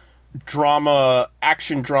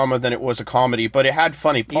action drama than it was a comedy, but it had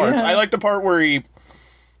funny parts. Yeah. I like the part where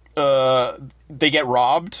they get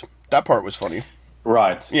robbed. That part was funny.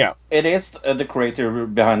 Right. Yeah. It is the creator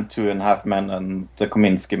behind 2.5 Men and the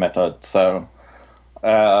Kominsky Method, so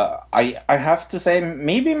I have to say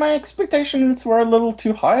maybe my expectations were a little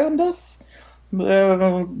too high on this,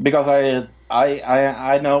 because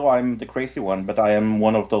I know I'm the crazy one, but I am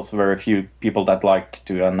one of those very few people that like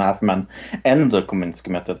 2.5 Men and the Kominsky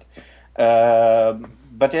Method. I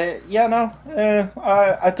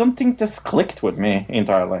don't think this clicked with me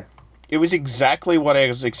entirely. It was exactly what I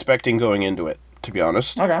was expecting going into it, to be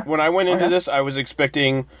honest. Okay. When I went into this, I was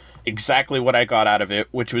expecting exactly what I got out of it,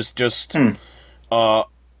 which was just a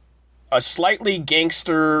slightly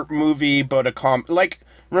gangster movie, but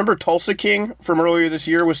remember Tulsa King from earlier this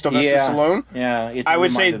year with Sylvester Stallone? Yeah, I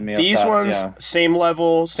would say these ones, same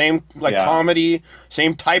level, same comedy,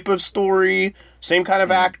 same type of story, same kind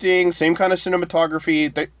of acting, same kind of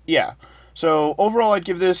cinematography. So overall, I'd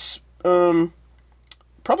give this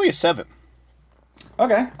probably a 7.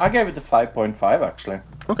 Okay, I gave it a 5.5 actually.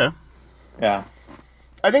 Okay. Yeah.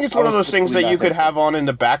 I think it's one of those things that you could have on in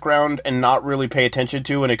the background and not really pay attention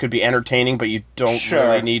to, and it could be entertaining, but you don't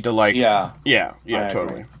really need to, like... Yeah. Yeah, I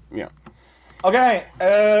totally. agree. Yeah. Okay,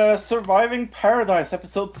 Surviving Paradise,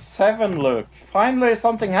 episode 7, Luke. Finally,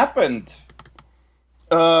 something happened.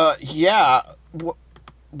 Yeah.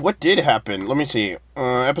 What did happen? Let me see.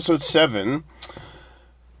 Episode 7.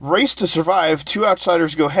 Race to survive. 2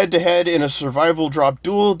 outsiders go head-to-head in a survival drop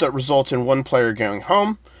duel that results in one player going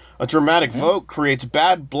home. A dramatic vote creates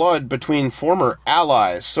bad blood between former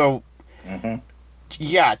allies. So,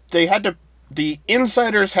 yeah, the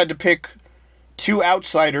insiders had to pick 2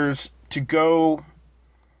 outsiders to go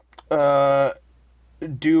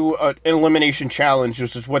do an elimination challenge,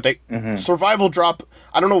 which is what they... Survival drop,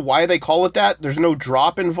 I don't know why they call it that. There's no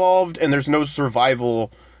drop involved, and there's no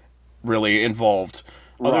survival really involved.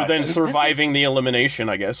 Other than surviving the elimination,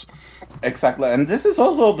 I guess. Exactly, and this is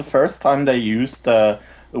also the first time they used the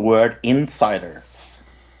word insiders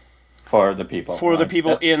for the people. For the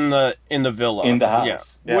people in the villa. In the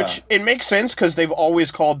house. Yeah. Which, it makes sense, because they've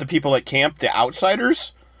always called the people at camp the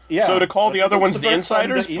outsiders. Yeah. So to call the other ones the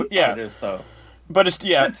insiders, though. But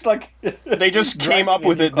it's like... they just came up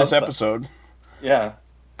with it this episode. Yeah.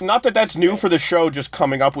 Not that that's new for the show, just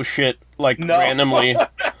coming up with shit, randomly.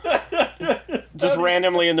 Just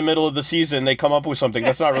randomly in the middle of the season, they come up with something.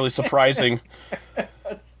 That's not really surprising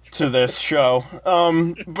to this show.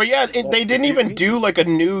 But yeah, they didn't even do, a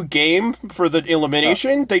new game for the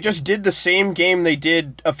elimination. They just did the same game they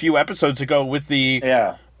did a few episodes ago with the...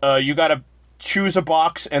 Yeah. You gotta choose a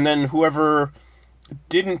box, and then whoever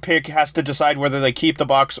didn't pick has to decide whether they keep the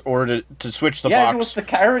box or to switch the box. Yeah, it was the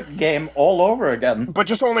carrot game all over again. But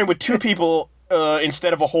just only with 2 people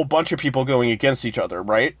instead of a whole bunch of people going against each other,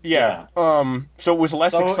 right? Yeah. So it was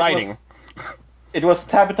less exciting. It was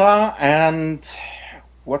Tabitha and...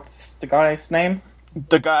 What's the guy's name?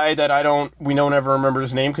 The guy that we don't ever remember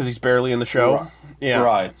his name because he's barely in the show. Right. Yeah.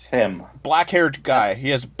 Right, him. Black-haired guy. He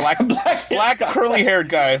has black curly-haired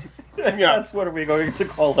guy. Yeah. That's what we're going to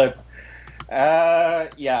call him.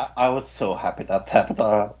 Yeah, I was so happy that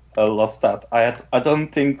Tabitha lost that. I don't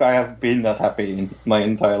think I have been that happy in my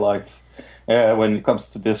entire life. When it comes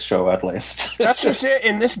to this show, at least. That's just it.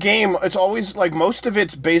 In this game, it's always, most of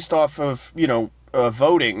it's based off of,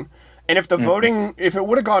 voting. And if the voting, if it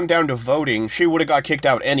would have gone down to voting, she would have got kicked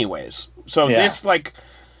out anyways. So this,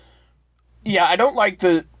 yeah, I don't like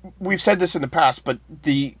we've said this in the past, but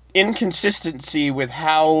the inconsistency with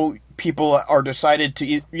how people are decided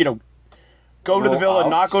to, go to the villa,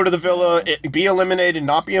 not go to the villa, be eliminated,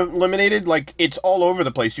 not be eliminated, it's all over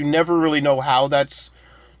the place. You never really know how that's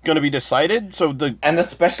going to be decided. And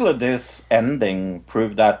especially this ending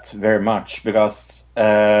proved that very much, because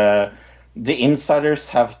the insiders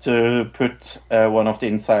have to put one of the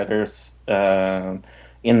insiders in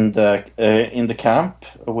the camp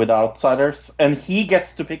with outsiders, and he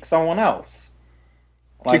gets to pick someone else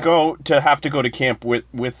to have to go to camp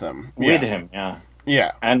with them. With him, yeah.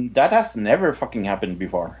 Yeah. And that has never fucking happened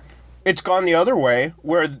before. It's gone the other way,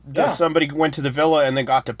 where somebody went to the villa and then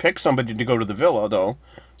got to pick somebody to go to the villa, though.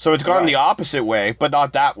 So it's gone the opposite way, but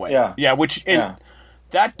not that way. Yeah. Yeah,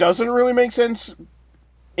 that doesn't really make sense,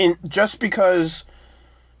 just because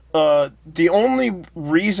the only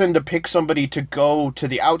reason to pick somebody to go to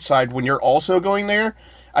the outside when you're also going there,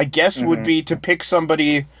 I guess, would be to pick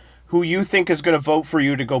somebody who you think is going to vote for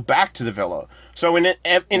you to go back to the villa. So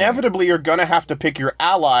inevitably, you're going to have to pick your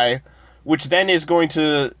ally, which then is going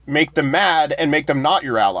to make them mad and make them not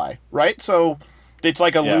your ally, right? So it's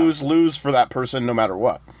like a lose-lose for that person no matter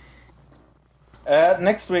what.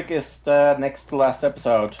 Next week is the next to last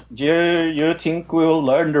episode. Do you think we will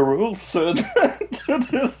learn the rules to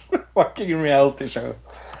this fucking reality show?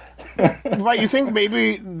 Right, you think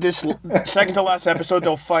maybe this second to last episode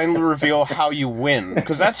they'll finally reveal how you win?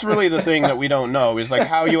 Because that's really the thing that we don't know, is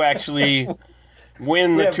how you actually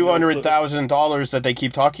win the $200,000 that they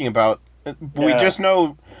keep talking about. We just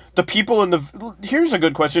know the people in the... Here's a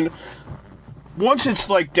good question. Once it's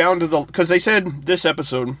down to the... Because they said this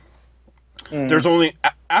episode... There's only,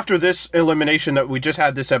 after this elimination that we just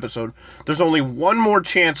had this episode, there's only one more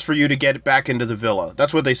chance for you to get back into the villa.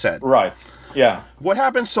 That's what they said. Right. Yeah. What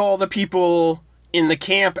happens to all the people in the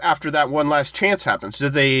camp after that one last chance happens? Do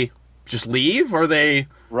they just leave? Or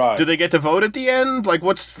do they get to vote at the end?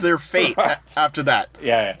 What's their fate after that?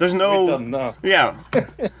 Yeah. There's no... We don't know. Yeah.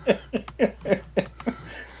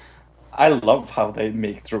 I love how they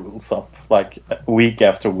make the rules up, week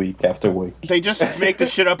after week after week. They just make the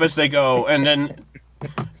shit up as they go, and then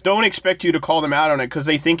don't expect you to call them out on it, because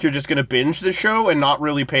they think you're just going to binge the show and not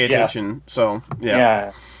really pay attention. Yes. So,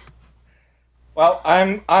 yeah. Well,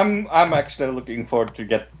 I'm actually looking forward to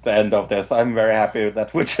get the end of this. I'm very happy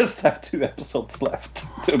that we just have 2 episodes left.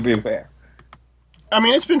 To be fair, I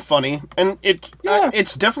mean, it's been funny, and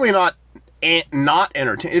it's definitely not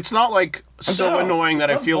entertaining. It's not like so annoying that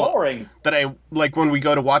I feel boring. That I like when we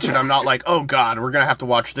go to watch it. I'm not like, oh god, we're gonna have to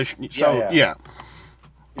watch this. So yeah.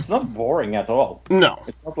 It's not boring at all. No,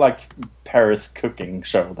 it's not like Paris cooking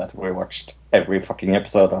show that we watched every fucking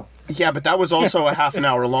episode of. Yeah, but that was also a half an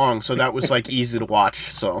hour long, so that was like easy to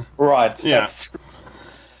watch. So right, yeah.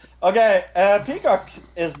 Okay, Peacock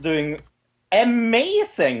is doing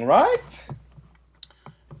amazing, right?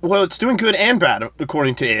 Well, it's doing good and bad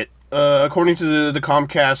according to it. According to the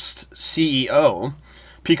Comcast CEO,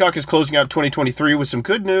 Peacock is closing out 2023 with some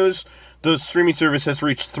good news. The streaming service has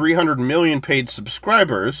reached 300 million paid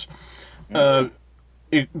subscribers.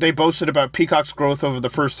 They boasted about Peacock's growth over the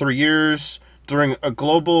first 3 years during a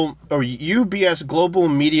UBS Global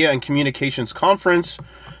Media and Communications Conference,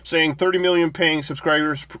 saying 30 million paying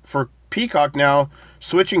subscribers for Peacock now.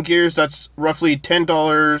 Switching gears, that's roughly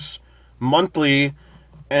 $10 monthly,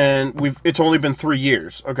 and it's only been 3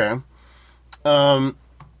 years. Okay.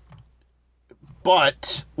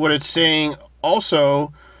 But what it's saying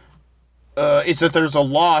also is that there's a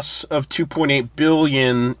loss of 2.8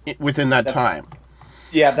 billion within that time.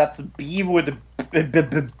 Yeah, that's B with a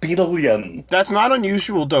billion. That's not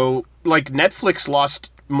unusual though. Like Netflix lost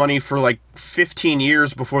money for like 15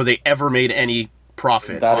 years before they ever made any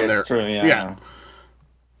profit on their. True, yeah.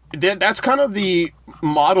 That's kind of the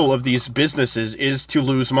model of these businesses, is to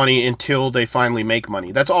lose money until they finally make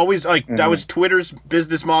money. That's always like that was Twitter's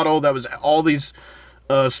business model. That was all these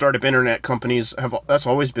startup internet companies have. That's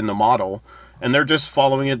always been the model, and they're just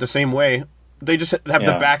following it the same way. They just have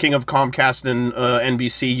the backing of Comcast and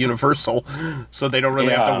NBC Universal, so they don't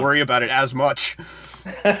really have to worry about it as much.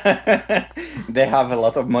 They have a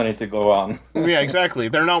lot of money to go on. Yeah, exactly.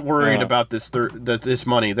 They're not worried about this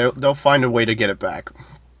money. They'll find a way to get it back.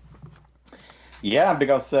 Yeah,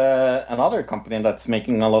 because another company that's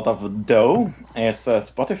making a lot of dough is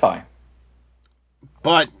Spotify.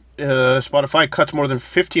 But Spotify cuts more than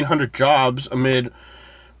 1,500 jobs amid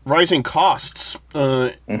rising costs.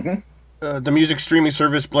 The music streaming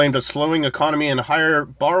service blamed a slowing economy and higher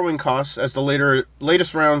borrowing costs as the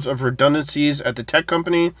latest rounds of redundancies at the tech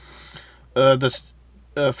company. The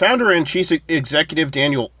founder and chief executive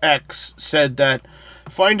Daniel X said that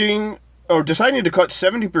deciding to cut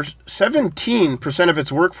 17% of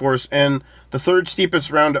its workforce and the third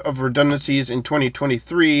steepest round of redundancies in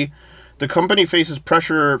 2023, the company faces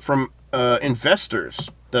pressure from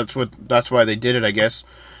investors. That's why they did it, I guess.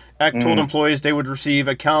 Act told employees they would receive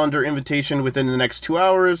a calendar invitation within the next 2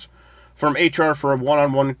 hours from HR for a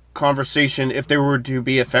one-on-one conversation if they were to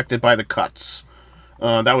be affected by the cuts.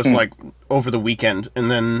 That was like over the weekend.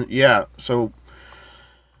 And then, so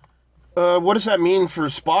what does that mean for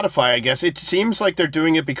Spotify, I guess? It seems like they're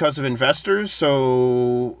doing it because of investors,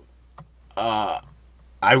 so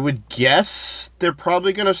I would guess they're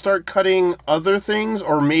probably going to start cutting other things,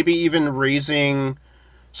 or maybe even raising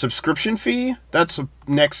subscription fee. That's a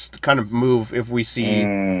next kind of move if we see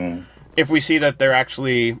that they're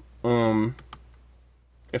actually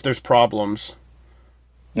if there's problems.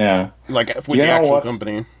 Yeah. Like with the actual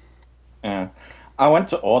company. Yeah. I went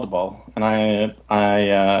to Audible and I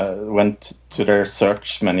went to their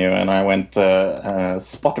search menu and I went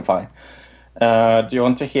Spotify. Do you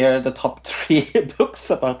want to hear the top 3 books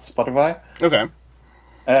about Spotify? Okay.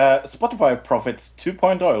 Spotify Profits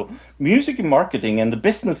 2.0, Music Marketing and the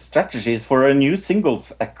Business Strategies for a New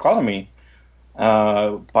Singles Economy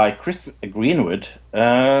by Chris Greenwood.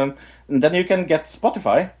 And then you can get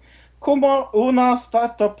Spotify. Como una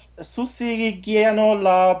startup sucediendo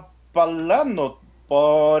la balano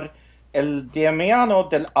por el demiano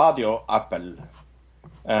del audio Apple.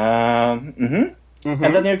 And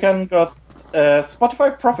then you can get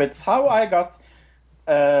Spotify Profits, how I got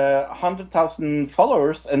 100,000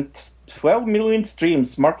 followers and 12 million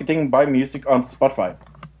streams marketing by music on Spotify.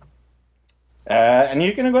 And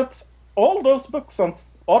you can get all those books on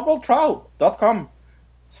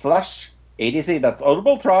audibletrial.com/ADC. That's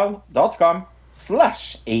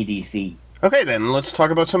audibletrial.com/ADC. Okay, then let's talk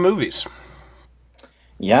about some movies.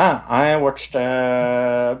 Yeah, I watched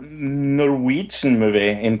a Norwegian movie,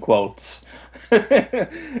 in quotes.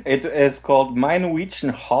 It is called My Norwegian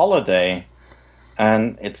Holiday.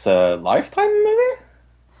 And it's a Lifetime movie?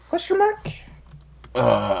 Question mark?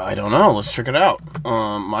 I don't know. Let's check it out.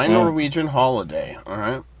 My Norwegian Holiday. All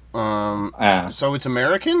right. So it's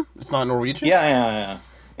American? It's not Norwegian? Yeah.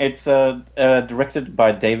 It's directed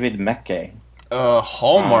by David Mackay.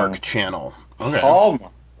 Hallmark Channel. Okay.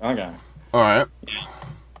 Hallmark. Okay. All right.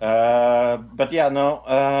 But yeah,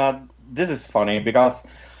 no, this is funny because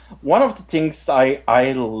one of the things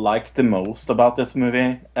I like the most about this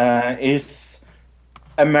movie is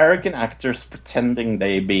American actors pretending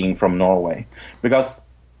they being from Norway, because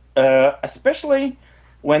especially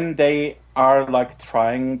when they are like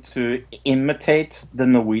trying to imitate the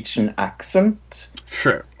Norwegian accent.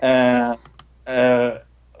 Sure.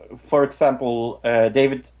 For example,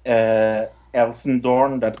 David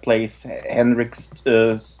Elsendorn that plays Henrik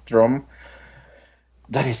Strom.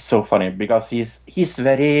 That is so funny because he's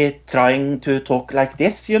very trying to talk like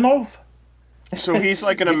this, you know. So he's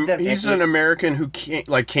like he's an American who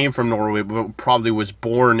came from Norway, but probably was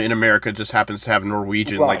born in America. Just happens to have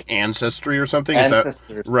Norwegian like ancestry or something. Ancestors,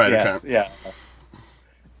 is that right? Yes, okay. Yeah.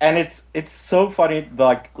 And it's so funny,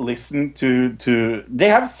 like listen to they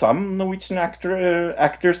have some Norwegian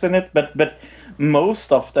actors in it, but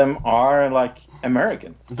most of them are like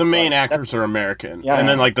Americans. The main actors are American, yeah, and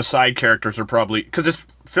then like the side characters are probably because it's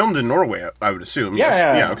filmed in Norway, I would assume.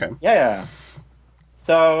 Yeah, okay. Yeah.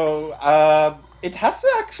 So it has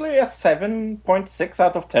actually a 7.6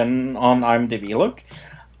 out of 10 on IMDb. Look,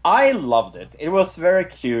 I loved it. It was very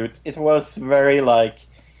cute. It was very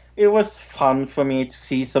it was fun for me to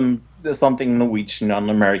see something Norwegian on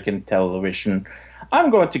American television. I'm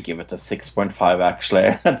going to give it a 6.5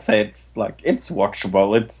 actually. I'd say it's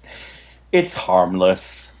watchable. It's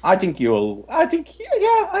harmless. I think you will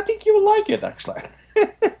like it actually.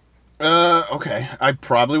 Okay. I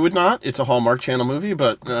probably would not. It's a Hallmark Channel movie,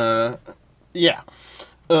 but yeah.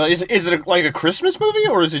 Is it like a Christmas movie,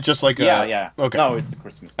 or is it just like Yeah. Okay. No, it's a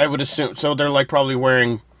Christmas movie. I would assume. So they're like probably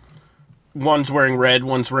one's wearing red,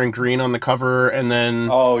 one's wearing green on the cover, and then...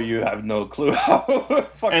 Oh, you have no clue.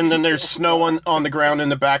 And then there's snow on the ground in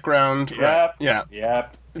the background. Yep. Right. Yeah.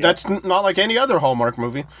 Yep. That's not like any other Hallmark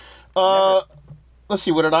movie. Let's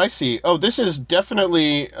see, what did I see? Oh, this is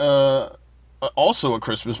definitely also a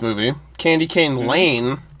Christmas movie. Candy Cane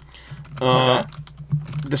Lane.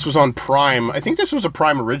 This was on Prime. I think this was a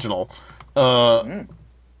Prime original.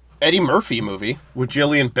 Eddie Murphy movie with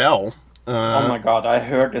Jillian Bell. Oh my god, I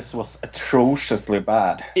heard this was atrociously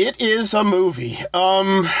bad. It is a movie.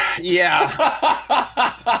 Yeah.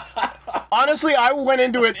 Honestly, I went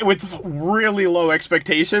into it with really low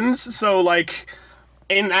expectations, so like,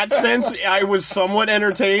 in that sense, I was somewhat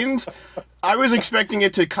entertained. I was expecting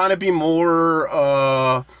it to kind of be more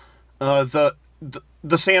the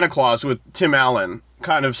Santa Claus with Tim Allen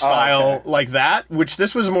kind of style, like that, which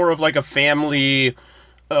this was more of like a family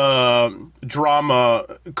drama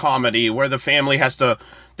comedy where the family have to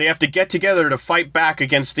get together to fight back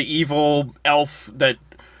against the evil elf that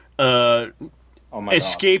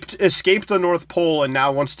escaped the North Pole and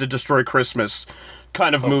now wants to destroy Christmas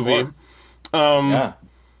kind of movie. Yeah.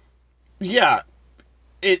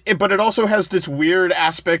 But it also has this weird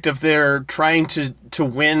aspect of they're trying to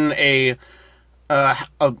win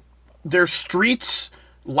their streets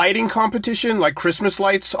lighting competition, like Christmas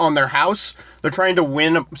lights on their house. They're trying to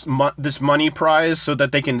win this money prize so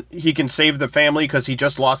that he can save the family because he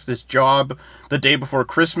just lost his job the day before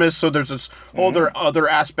Christmas. So there's this whole other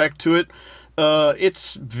aspect to it.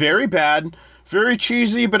 It's very bad, very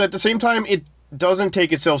cheesy, but at the same time, it doesn't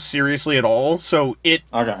take itself seriously at all. So it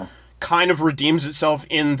kind of redeems itself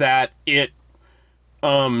in that it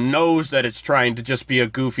knows that it's trying to just be a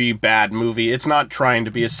goofy, bad movie. It's not trying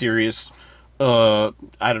to be a serious I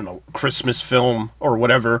don't know, Christmas film or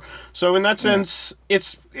whatever. So in that sense,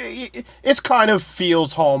 it's kind of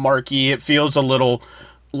feels Hallmarky. It feels a little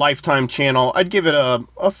Lifetime Channel. I'd give it a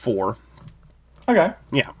 4. Okay.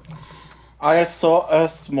 Yeah. I saw a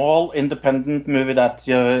small independent movie that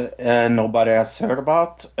nobody has heard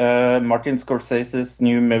about. Martin Scorsese's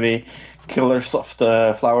new movie, Killers of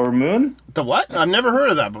the Flower Moon. The what? I've never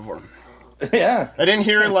heard of that before. Yeah. I didn't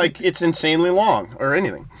hear like it's insanely long or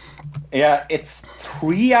anything. Yeah, it's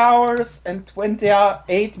 3 hours and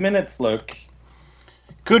 28 minutes, look.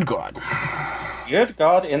 Good God. Good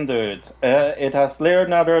God, indeed. It has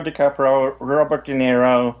Leonardo DiCaprio, Robert De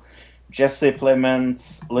Niro, Jesse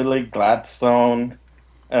Plemons, Lily Gladstone,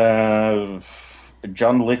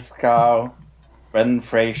 John Lithgow, Brendan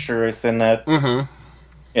Fraser is in it. Mm-hmm.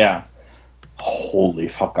 Yeah. Holy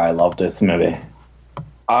fuck, I love this movie.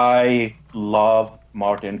 I love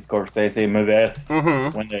Martin Scorsese movies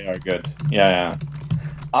when they are good. Yeah.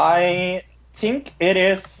 I think it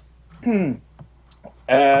is one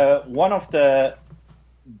of the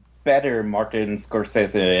better Martin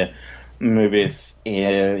Scorsese movies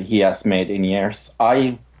he has made in years.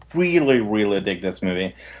 I really, really dig this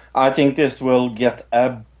movie. I think this will get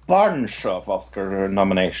a bunch of Oscar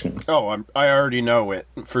nominations. Oh, I already know it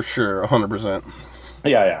for sure, 100%.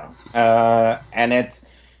 Yeah. And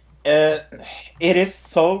it is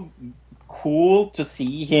so cool to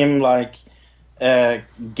see him like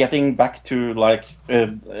getting back to like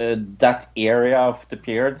that area of the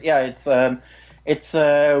period. Yeah, it's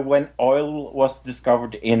when oil was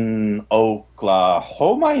discovered in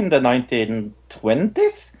Oklahoma in the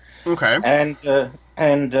 1920s. Okay.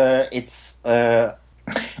 And it's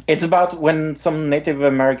about when some Native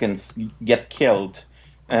Americans get killed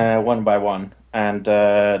one by one, and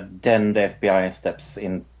then the FBI steps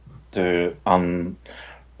in to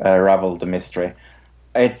unravel the mystery.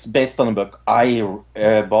 It's based on a book. I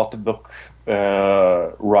bought the book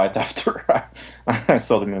right after I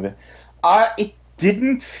saw the movie. It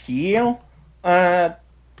didn't feel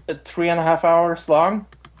 3.5 hours long.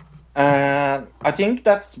 I think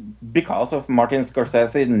that's because of Martin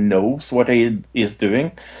Scorsese knows what he is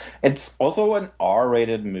doing. It's also an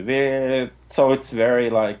R-rated movie, so it's very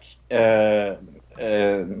like it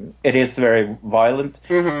is very violent,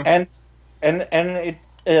 and it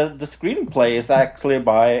the screenplay is actually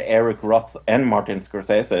by Eric Roth and Martin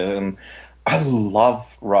Scorsese, and I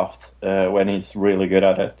love Roth when he's really good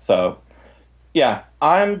at it. So yeah,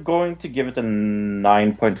 I'm going to give it a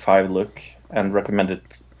 9.5 look and recommend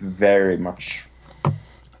it very much.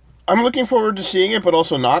 I'm looking forward to seeing it, but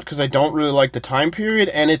also not, because I don't really like the time period,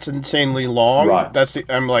 and it's insanely long. Right.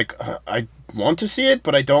 I'm like, I want to see it,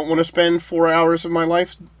 but I don't want to spend 4 hours of my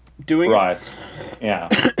life doing it. Right. Yeah.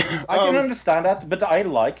 I can understand that, but I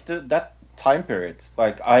like that time period.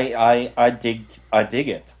 Like I dig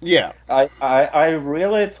it. Yeah. I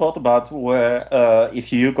really thought about where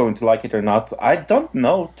if you're going to like it or not. I don't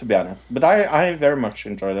know, to be honest, but I very much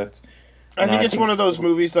enjoyed it. I think it's one of those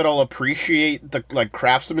movies that I'll appreciate the like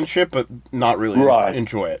craftsmanship, but not really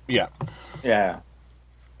enjoy it. Yeah. Yeah.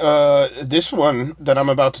 This one that I'm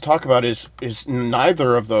about to talk about is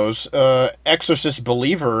neither of those. Exorcist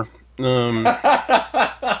Believer. I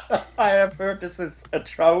have heard this is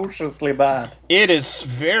atrociously bad. It is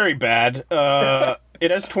very bad. It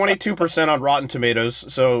has 22% on Rotten Tomatoes,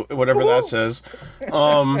 so whatever that says.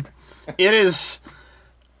 It is...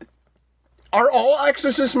 Are all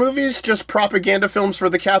Exorcist movies just propaganda films for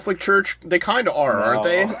the Catholic Church? They kind of are, aren't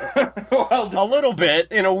they? Well, a little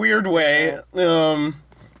bit, in a weird way.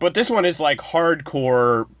 But this one is like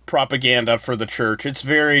hardcore propaganda for the church. It's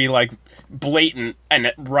very like blatant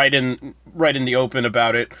and right in the open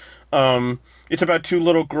about it. It's about two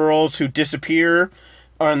little girls who disappear,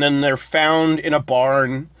 and then they're found in a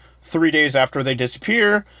barn 3 days after they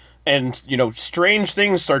disappear, and strange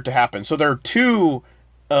things start to happen. So there are two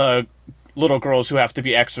little girls who have to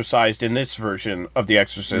be exorcised in this version of The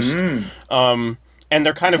Exorcist. And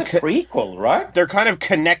they're kind of a prequel, right? They're kind of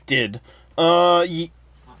connected.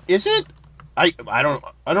 Is it? I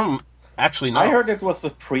don't actually know. I heard it was a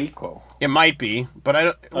prequel. It might be, but I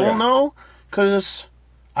don't. Okay. Well, no, because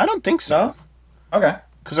I don't think so. No? Okay.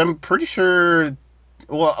 Because I'm pretty sure.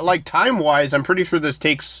 Well, like time wise, I'm pretty sure this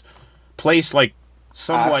takes place like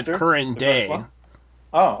somewhat After current day.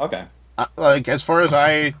 Oh, okay. Like as far as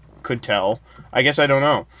I could tell, I guess I don't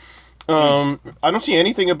know. I don't see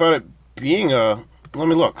anything about it being a. Let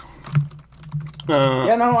me look.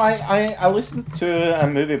 I listened to a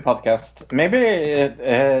movie podcast. Maybe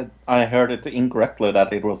I heard it incorrectly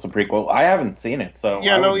that it was a prequel. I haven't seen it, so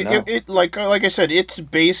yeah, it like I said, it's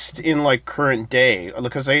based in like current day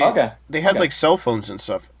because they had like cell phones and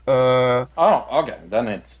stuff. Okay, then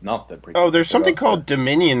it's not the prequel. Oh, there's something called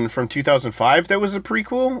Dominion from 2005 that was a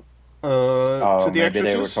prequel. To The Exorcist. Maybe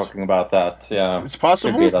they were talking about that. Yeah, it's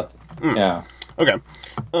possible. Could be that. Yeah. Okay.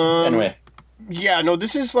 Anyway. Yeah, no,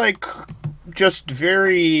 this is like just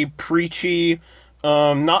very preachy.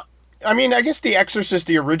 I guess The Exorcist,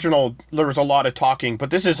 the original, there was a lot of talking, but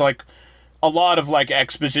this is like a lot of like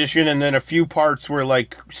exposition and then a few parts where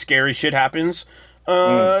like scary shit happens.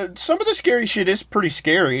 Some of the scary shit is pretty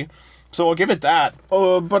scary, so I'll give it that.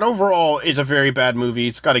 But overall, it's a very bad movie.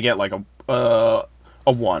 It's got to get like a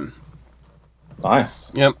 1.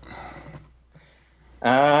 Nice. Yep.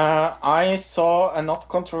 I saw a not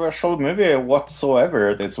controversial movie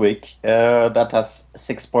whatsoever this week that has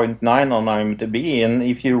 6.9 on IMDb, and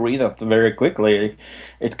if you read it very quickly,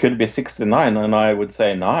 it could be 69, and I would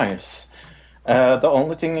say nice. The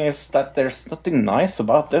only thing is that there's nothing nice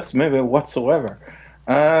about this movie whatsoever,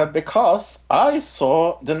 because I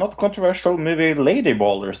saw the not controversial movie Lady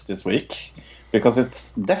Ballers this week, because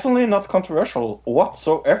it's definitely not controversial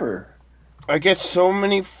whatsoever. I get so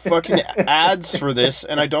many fucking ads for this,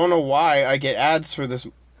 and I don't know why I get ads for this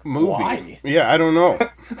movie. Why? Yeah, I don't know.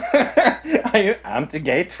 Are you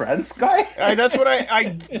anti-gay trans guy? That's what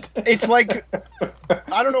it's like,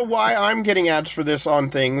 I don't know why I'm getting ads for this on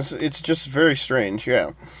things. It's just very strange,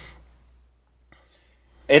 yeah.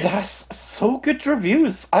 It has so good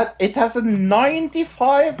reviews. It has a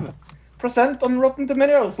 95% on Rotten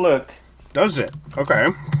Tomatoes, look. Does it? Okay.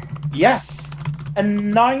 Yes. A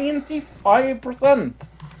 95%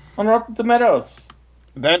 on Rotten Tomatoes.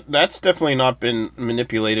 That's definitely not been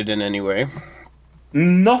manipulated in any way.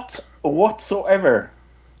 Not whatsoever.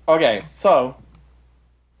 Okay, so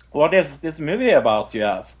what is this movie about, you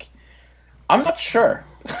ask? I'm not sure.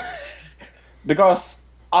 Because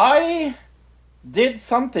I did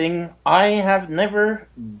something I have never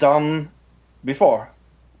done before.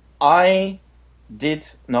 I did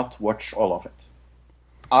not watch all of it.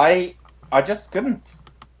 I just couldn't.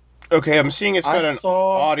 Okay, I'm seeing it's got an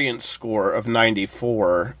audience score of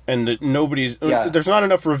 94, and there's not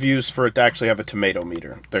enough reviews for it to actually have a tomato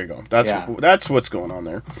meter. There you go. That's what's going on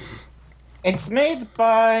there. It's made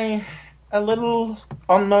by a little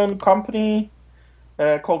unknown company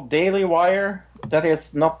called Daily Wire that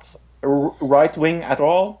is not right-wing at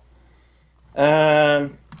all.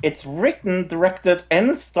 It's written, directed,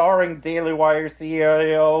 and starring Daily Wire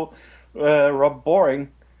CEO Rob Boring.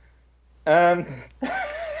 And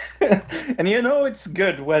you know it's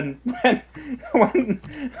good when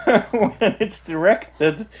it's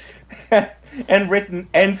directed and written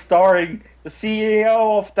and starring the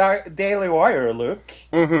CEO of Daily Wire, Luke.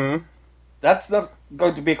 Mm-hmm. That's not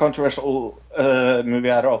going to be a controversial movie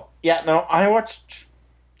at all. Yeah, no, I watched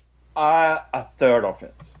a third of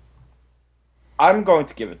it. I'm going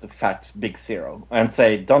to give it a fat big 0 and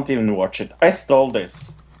say, don't even watch it. I stole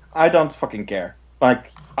this. I don't fucking care.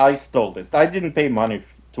 Like, I stole this. I didn't pay money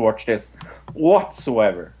to watch this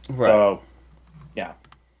whatsoever. Right. So, yeah.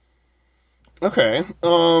 Okay.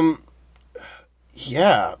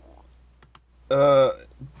 Yeah.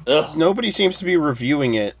 Nobody seems to be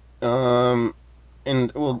reviewing it. And,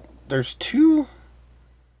 well, there's two...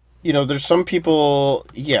 there's some people...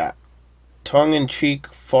 Yeah. Tongue-in-cheek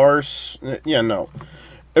farce. Yeah, no.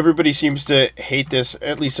 Everybody seems to hate this,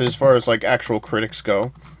 at least as far as, like, actual critics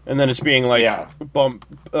go. And then it's being, like, bumped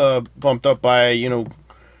up by,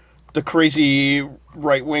 the crazy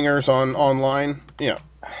right-wingers online. Yeah.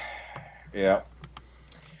 Yeah.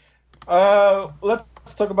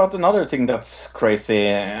 Let's talk about another thing that's crazy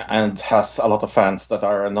and has a lot of fans that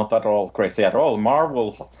are not at all crazy at all.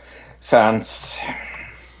 Marvel fans.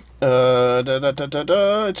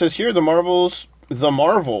 It says here, The Marvels,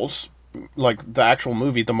 like the actual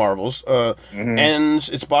movie, The Marvels, ends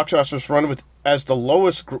its box office run as the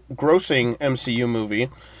lowest grossing MCU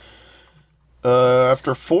movie.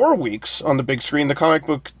 After 4 weeks on the big screen, the comic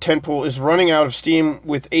book tentpole is running out of steam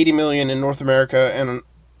with 80 million in North America and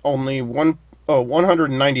only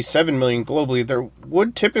 197 million globally. There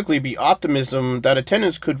would typically be optimism that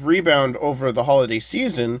attendance could rebound over the holiday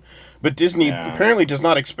season, but Disney apparently does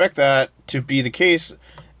not expect that to be the case,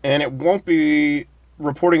 and it won't be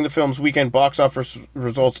reporting the film's weekend box office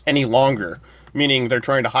results any longer, meaning they're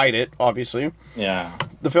trying to hide it, obviously. Yeah.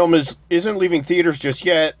 The film isn't leaving theaters just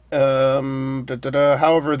yet.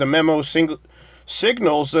 However, the memo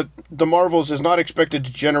signals that The Marvels is not expected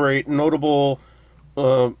to generate notable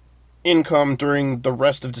income during the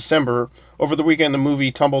rest of December. Over the weekend, the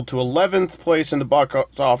movie tumbled to 11th place in the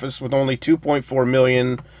box office with only 2.4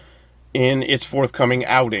 million in its forthcoming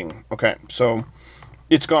outing. Okay, so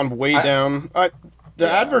it's gone way down. The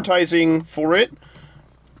advertising for it,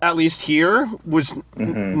 at least here, was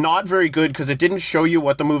not very good because it didn't show you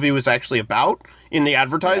what the movie was actually about in the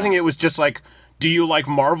advertising. It was just like, do you like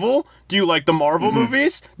Marvel? Do you like the Marvel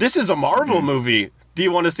movies? This is a Marvel movie. Do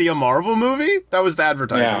you want to see a Marvel movie? That was the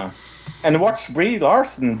advertising. Yeah. And watch Brie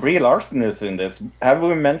Larson. Brie Larson is in this. Have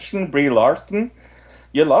we mentioned Brie Larson?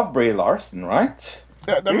 You love Brie Larson, right?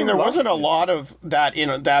 I mean, there wasn't a lot of that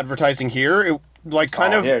in the advertising here. It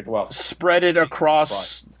spread it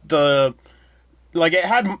across the... Like, it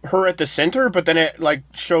had her at the center, but then it, like,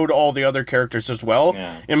 showed all the other characters as well.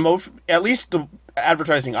 Yeah. And at least the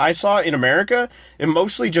advertising I saw in America, it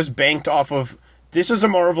mostly just banked off of, this is a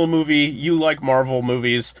Marvel movie, you like Marvel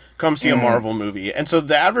movies, come see a Marvel movie. And so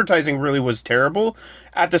the advertising really was terrible.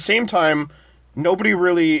 At the same time, nobody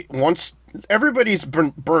really wants... Everybody's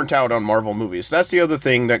burnt out on Marvel movies. That's the other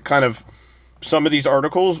thing that kind of some of these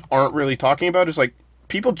articles aren't really talking about, is like,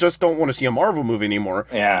 people just don't want to see a Marvel movie anymore.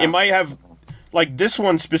 Yeah. It might have... Like, this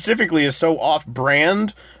one specifically is so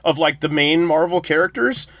off-brand of, like, the main Marvel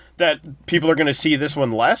characters that people are going to see this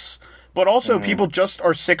one less. But also, people just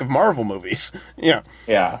are sick of Marvel movies. Yeah.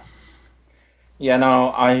 Yeah. Yeah,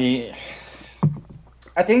 no, I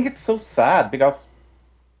think it's so sad because,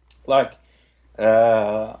 like,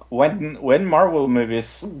 when Marvel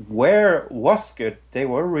movies was good, they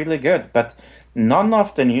were really good. But none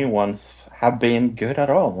of the new ones have been good at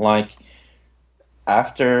all. Like,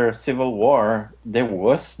 after Civil War, there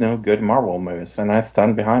was no good Marvel movies, and I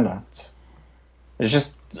stand behind that. It's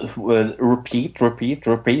just repeat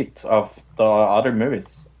of the other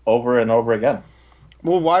movies over and over again.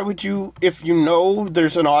 Well, why would you, if you know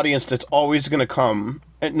there's an audience that's always going to come,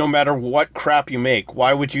 no matter what crap you make,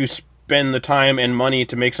 why would you spend the time and money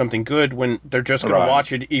to make something good when they're just going to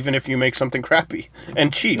watch it even if you make something crappy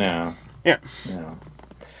and cheap? Yeah. Yeah.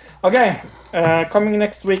 Okay, coming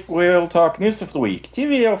next week, we'll talk news of the week,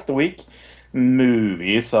 TV of the week,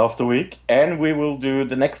 movies of the week, and we will do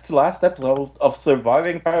the next to last episode of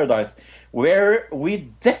Surviving Paradise, where we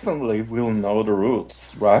definitely will know the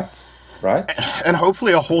rules, right? And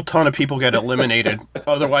hopefully a whole ton of people get eliminated.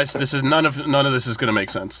 Otherwise, none of this is going to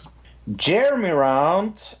make sense. Jeremy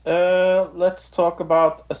round. Let's talk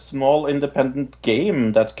about a small independent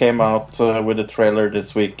game that came out with a trailer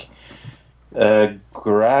this week.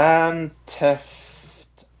 Grand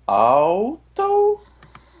Theft Auto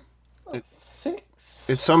 6.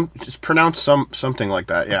 It's pronounced something like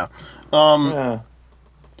that. Yeah.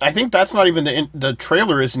 I think that's not even the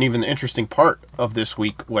trailer isn't even the interesting part of this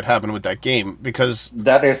week, what happened with that game, because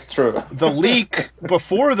that is true. The leak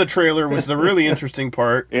before the trailer was the really interesting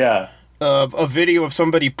part. Yeah. Of a video of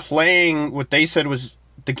somebody playing what they said was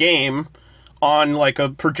the game on like a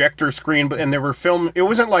projector screen, and they were filming. It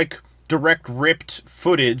wasn't like direct ripped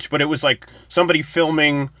footage, but it was like somebody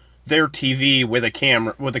filming their TV with a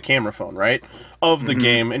camera phone, right? Of the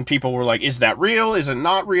game, and people were like, is that real? Is it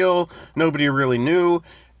not real? Nobody really knew.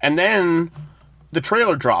 And then the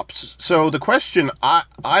trailer drops. So the question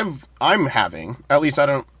I'm having, at least I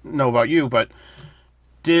don't know about you, but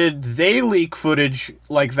did they leak footage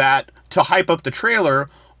like that to hype up the trailer,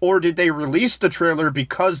 or did they release the trailer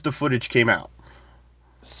because the footage came out?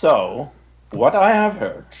 So, what I have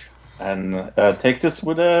heard, and take this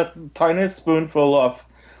with a tiny spoonful of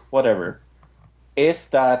whatever, is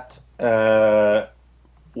that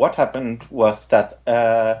what happened was that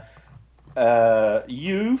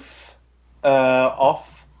youth of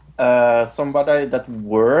somebody that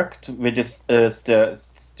worked with this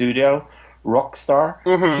studio,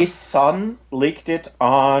 Rockstar, his son leaked it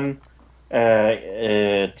on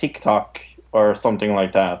TikTok or something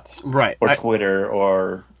like that. Right. Or Twitter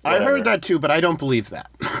or whatever. I heard that too, but I don't believe that.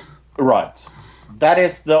 Right. That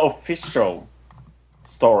is the official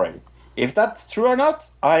story. If that's true or not,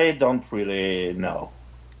 I don't really know.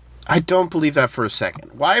 I don't believe that for a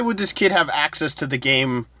second. Why would this kid have access to the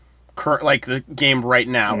game, the game right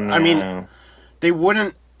now? No. I mean, they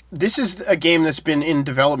wouldn't. This is a game that's been in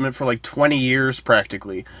development for like 20 years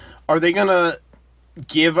practically. Are they gonna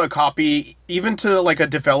give a copy even to like a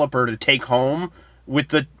developer to take home with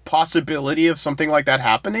the possibility of something like that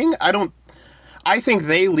happening? I think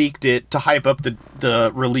they leaked it to hype up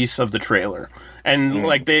the release of the trailer. And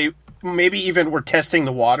like they maybe even were testing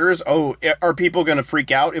the waters. Oh, are people going to freak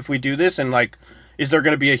out if we do this? And like, is there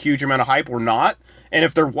going to be a huge amount of hype or not? And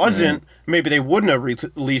if there wasn't, maybe they wouldn't have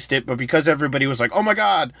released it. But because everybody was like, oh my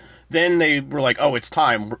God, then they were like, oh, it's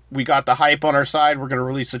time. We got the hype on our side. We're going to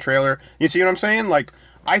release the trailer. You see what I'm saying? Like,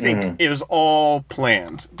 I think it was all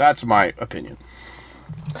planned. That's my opinion.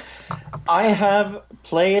 I have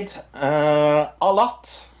played a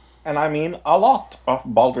lot, and I mean a lot, of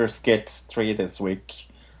Baldur's Gate 3 this week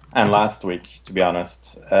and last week, to be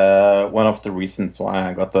honest. One of the reasons why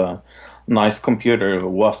I got a nice computer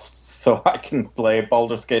was so I can play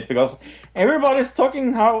Baldur's Gate, because everybody's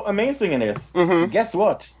talking how amazing it is. Guess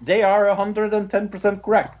what? They are 110%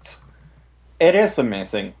 correct. It is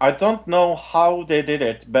amazing. I don't know how they did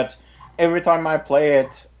it, but every time I play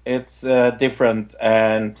it, it's different,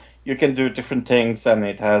 and you can do different things, and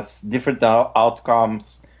it has different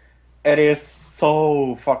outcomes. It is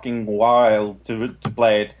so fucking wild to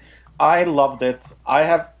play it. I loved it. I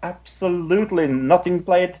have absolutely nothing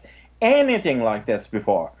played anything like this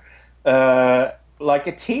before. Like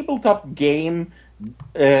a tabletop game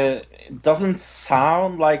doesn't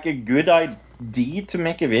sound like a good idea to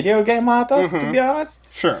make a video game out of, to be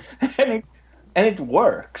honest. Sure. And it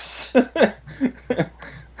works.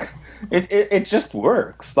 It just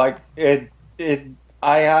works. Like I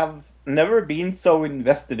have never been so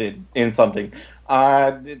invested in something.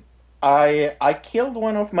 I killed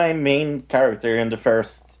one of my main character in the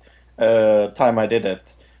first time I did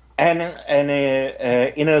it, and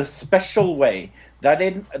in a special way that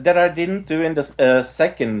I didn't do in the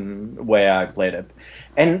second way I played it,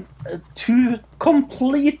 and two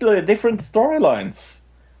completely different storylines.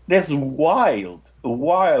 That's wild,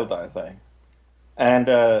 I say. And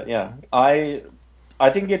yeah, I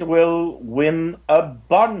think it will win a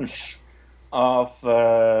bunch of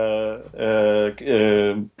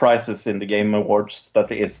prizes in the Game Awards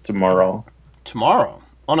that is tomorrow. Tomorrow?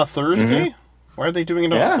 On a Thursday? Mm-hmm. Why are they doing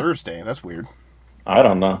it on a Thursday? That's weird. I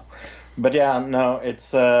don't know. But yeah, no,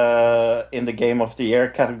 it's in the Game of the Year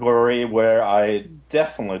category where I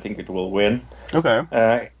definitely think it will win.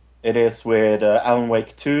 Okay. It is with Alan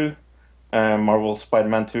Wake 2, Marvel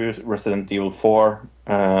Spider-Man 2, Resident Evil 4,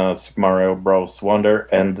 Super Mario Bros. Wonder,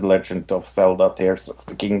 and The Legend of Zelda Tears of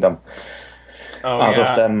the Kingdom. Oh,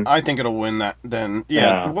 yeah. Of them, I think it'll win that then.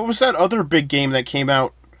 Yeah. What was that other big game that came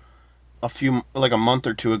out a month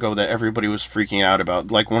or two ago that everybody was freaking out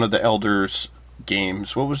about? Like one of the Elders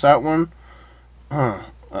games. What was that one? I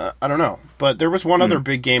don't know. But there was one other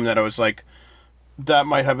big game that I was like, that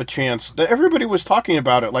might have a chance. That everybody was talking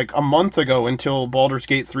about it like a month ago until Baldur's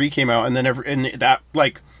Gate 3 came out, and then that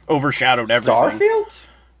like overshadowed everything. Starfield?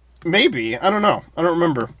 Maybe. I don't know. I don't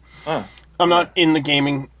remember. I'm not in the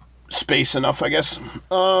gaming space enough, I guess.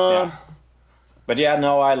 Yeah. But yeah,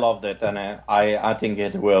 no, I loved it, and I think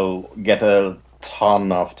it will get a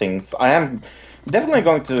ton of things. I am definitely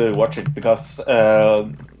going to watch it because I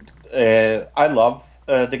love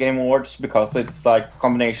the Game Awards because it's like a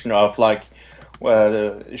combination of like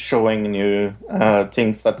showing new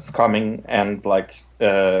things that's coming and like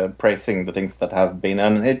praising the things that have been,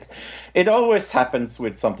 and it always happens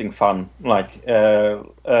with something fun. Like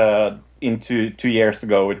in 2 years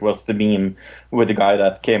ago, it was the meme with the guy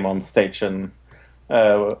that came on stage and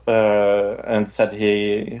said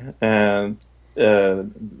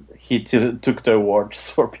he took the awards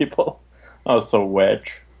for people. I was so weird.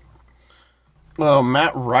 Well,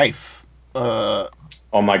 Matt Rife. Oh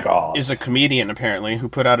my god. Is a comedian, apparently, who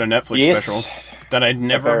put out a Netflix special that I'd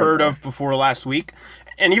never heard of before last week.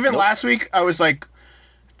 And even last week, I was like,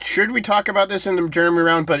 should we talk about this in the Jeremy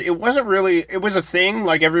round? But it wasn't really, it was a thing.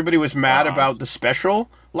 Like, everybody was mad about the special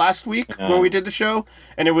last week when we did the show.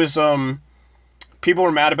 And it was, people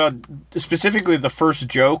were mad about specifically the first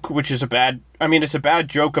joke, which is it's a bad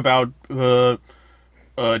joke about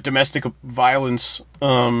domestic violence.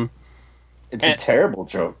 It's a terrible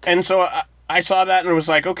joke. And so I saw that and it was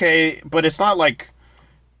like, okay, but it's not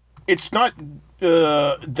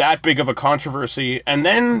that big of a controversy. And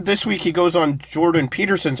then this week he goes on Jordan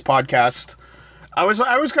Peterson's podcast. I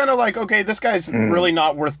was kind of like, okay, this guy's really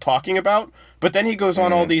not worth talking about. But then he goes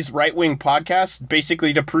on all these right-wing podcasts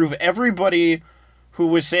basically to prove everybody who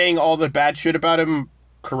was saying all the bad shit about him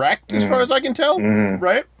correct, as far as I can tell,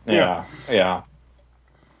 right? Yeah.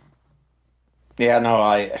 Yeah, no,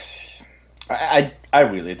 I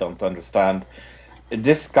really don't understand.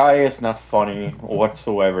 This guy is not funny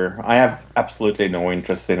whatsoever. I have absolutely no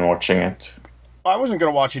interest in watching it. I wasn't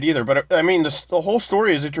going to watch it either, but I mean, the whole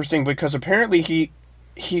story is interesting because apparently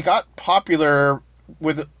he got popular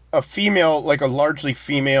with a female, like a largely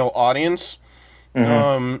female audience,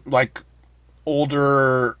 like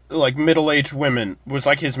older, like middle-aged women was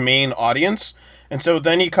like his main audience. And so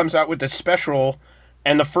then he comes out with this special,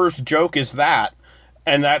 and the first joke is that,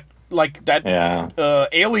 and that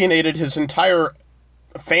alienated his entire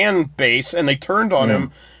fan base, and they turned on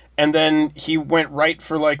him, and then he went right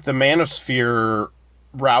for like the manosphere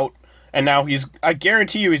route, and now I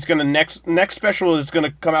guarantee you he's gonna next special is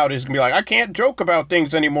gonna come out, he's gonna be like, I can't joke about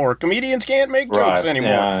things anymore, comedians can't make jokes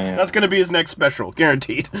anymore. That's gonna be his next special,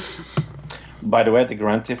 guaranteed. By the way, the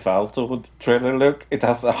Grand Theft Auto trailer look, it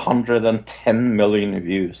has 110 million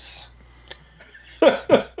views.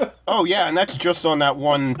 Oh yeah, and that's just on that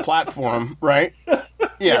one platform, right?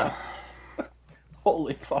 Yeah.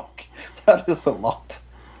 Holy fuck. That is a lot.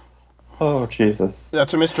 Oh, Jesus.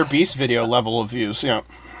 That's a Mr. Beast video level of views, yeah.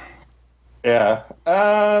 Yeah.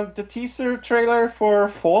 The teaser trailer for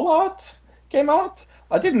Fallout came out.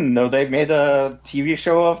 I didn't know they made a TV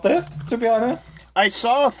show of this, to be honest. I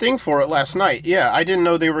saw a thing for it last night. Yeah, I didn't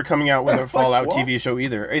know they were coming out with a Fallout TV show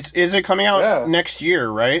either. Is it coming out next year,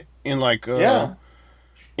 right? In like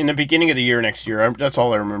in the beginning of the year next year. That's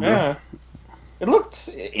all I remember. Yeah. It looked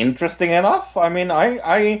interesting enough. I mean,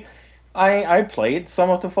 I played some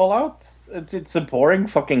of the Fallout. It's a boring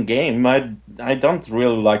fucking game. I don't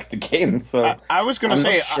really like the game, so I was going to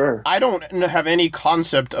say, sure. I don't have any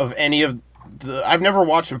concept of any of I've never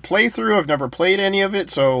watched a playthrough. I've never played any of it,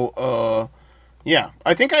 so yeah.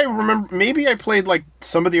 I think I remember maybe I played like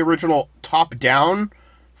some of the original top-down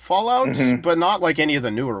Fallouts, but not like any of the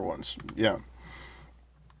newer ones. Yeah.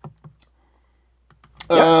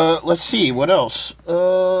 Let's see, what else?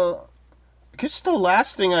 I guess the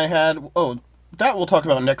last thing I had... Oh, that we'll talk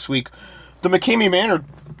about next week. The McCamey Manor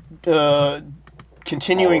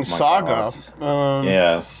continuing saga.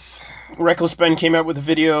 Yes. Reckless Ben came out with a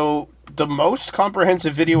video, the most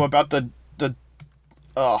comprehensive video about the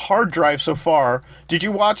hard drive so far. Did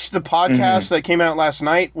you watch the podcast that came out last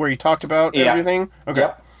night where he talked about everything? Okay.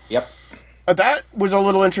 Yep. That was a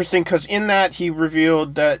little interesting because in that he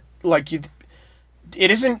revealed that like it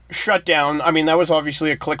isn't shut down. I mean, that was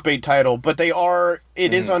obviously a clickbait title, but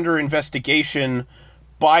it is under investigation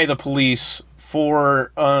by the police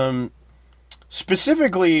for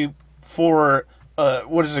specifically for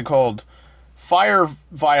what is it called? Fire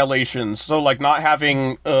violations. So like not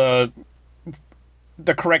having the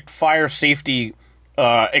correct fire safety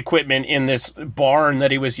equipment in this barn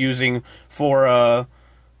that he was using for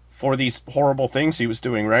these horrible things he was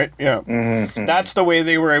doing, right? Yeah. Mm-hmm. That's the way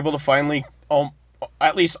they were able to finally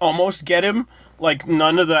at least almost get him. Like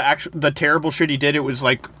none of the terrible shit he did, it was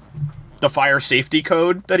like the fire safety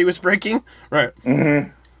code that he was breaking. Right.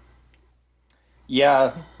 Mm-hmm.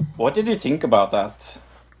 Yeah. What did you think about that?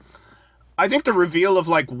 I think the reveal of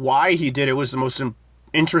like why he did it was the most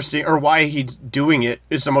interesting, or why he's doing it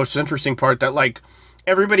is the most interesting part. That like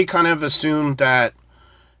everybody kind of assumed that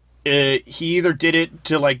he either did it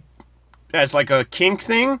to like as like a kink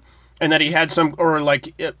thing, and that he had some, or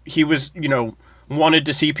like he was, wanted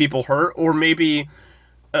to see people hurt, or maybe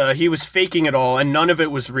he was faking it all and none of it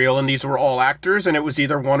was real and these were all actors and it was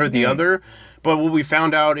either one or the other. But what we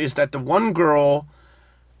found out is that the one girl,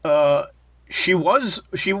 she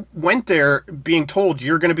went there being told,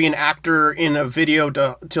 you're going to be an actor in a video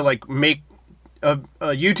to like make a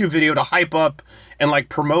YouTube video to hype up and like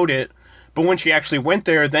promote it. But when she actually went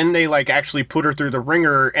there, then they like actually put her through the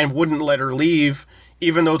ringer and wouldn't let her leave,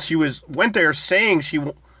 even though she went there saying she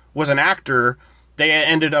was an actor. They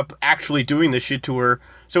ended up actually doing this shit to her.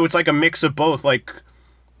 So it's like a mix of both. Like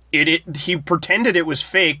he pretended it was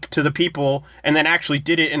fake to the people and then actually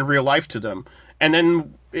did it in real life to them. And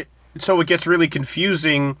then so it gets really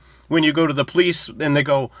confusing when you go to the police and they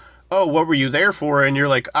go, "Oh, what were you there for?" And you're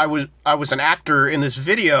like, I was an actor in this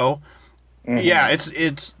video." Mm-hmm. Yeah,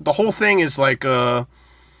 it's the whole thing is like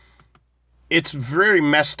it's very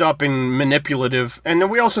messed up and manipulative. And then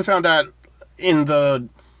we also found out in the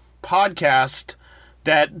podcast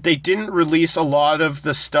that they didn't release a lot of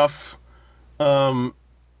the stuff to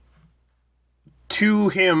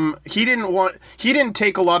him. He didn't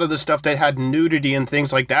take a lot of the stuff that had nudity and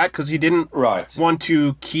things like that because he didn't want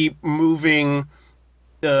to keep moving.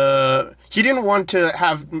 He didn't want to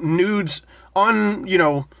have nudes on,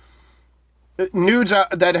 nudes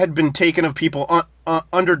that had been taken of people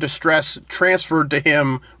under distress transferred to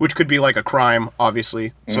him, which could be like a crime,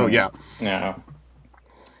 obviously. So, yeah. Yeah.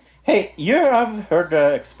 Hey, you have heard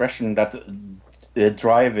the expression that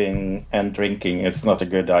driving and drinking is not a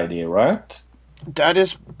good idea, right? That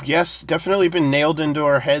is, yes, definitely been nailed into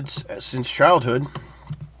our heads since childhood.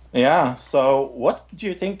 Yeah, so what do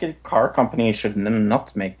you think a car company should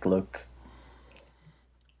not make look?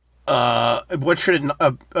 What should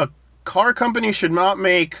a car company should not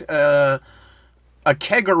make a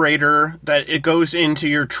kegerator that it goes into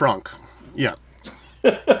your trunk. Yeah.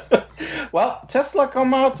 Well, Tesla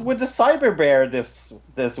come out with the Cyber Bear this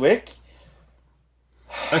week.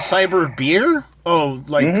 A Cyber Beer? Oh,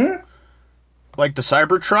 like like the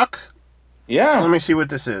Cybertruck? Yeah. Let me see what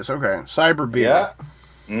this is. Okay, Cyber Beer. Yeah.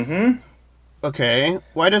 Mm-hmm. Okay.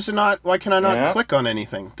 Why can I not click on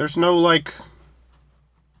anything? There's no like.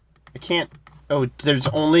 I can't. Oh,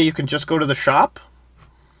 you can just go to the shop?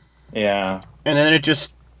 Yeah. And then it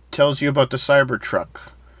just tells you about the Cybertruck.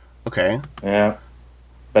 Okay. Yeah.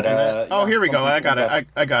 But here we go. I got it.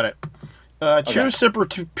 I got it. Cheers, Sipper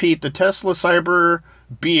to Pete, the Tesla Cyber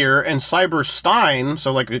Beer and Cyber Stein,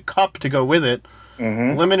 so like a cup to go with it.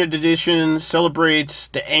 Mm-hmm. Limited edition celebrates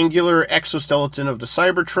the angular exoskeleton of the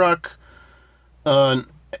Cybertruck,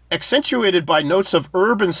 accentuated by notes of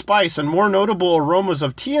herb and spice and more notable aromas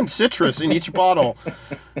of tea and citrus in each bottle.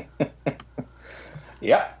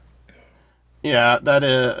 Yep. Yeah, that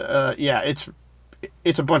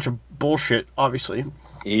it's a bunch of bullshit, obviously.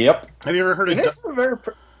 Yep. Have you ever heard of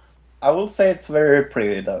I will say it's very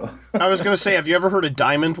pretty, though. I was going to say, have you ever heard of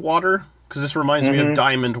diamond water? Because this reminds me of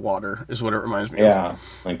diamond water, is what it reminds me of. Yeah,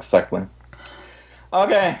 exactly.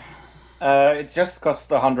 Okay. It just costs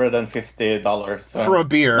 $150. For a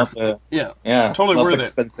beer. Yeah, totally not worth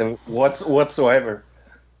expensive whatsoever.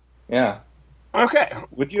 Yeah. Okay.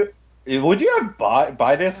 Would you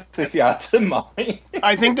buy this if you had the money?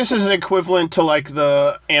 I think this is equivalent to like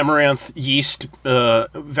the amaranth yeast,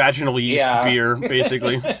 vaginal yeast beer,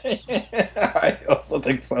 basically. I also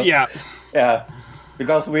think so. Yeah. Yeah.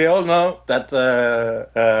 Because we all know that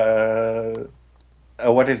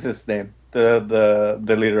what is his name? The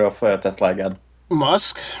leader of Tesla again.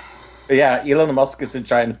 Musk? Yeah, Elon Musk is a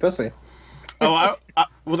giant pussy. Oh,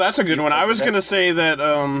 well, that's a good one. I was going to say that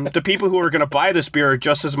the people who are going to buy this beer are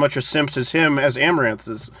just as much a simps as him as Amaranth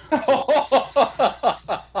is.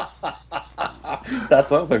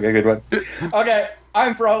 That's also a good one. Okay,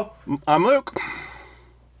 I'm Fro. I'm Luke.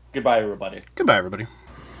 Goodbye, everybody. Goodbye, everybody.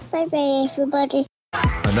 Bye-bye, everybody.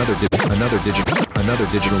 Another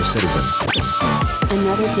digital citizen.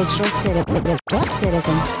 Another digital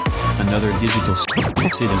citizen. Another digital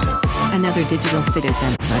citizen. Another digital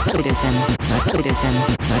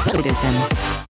citizen.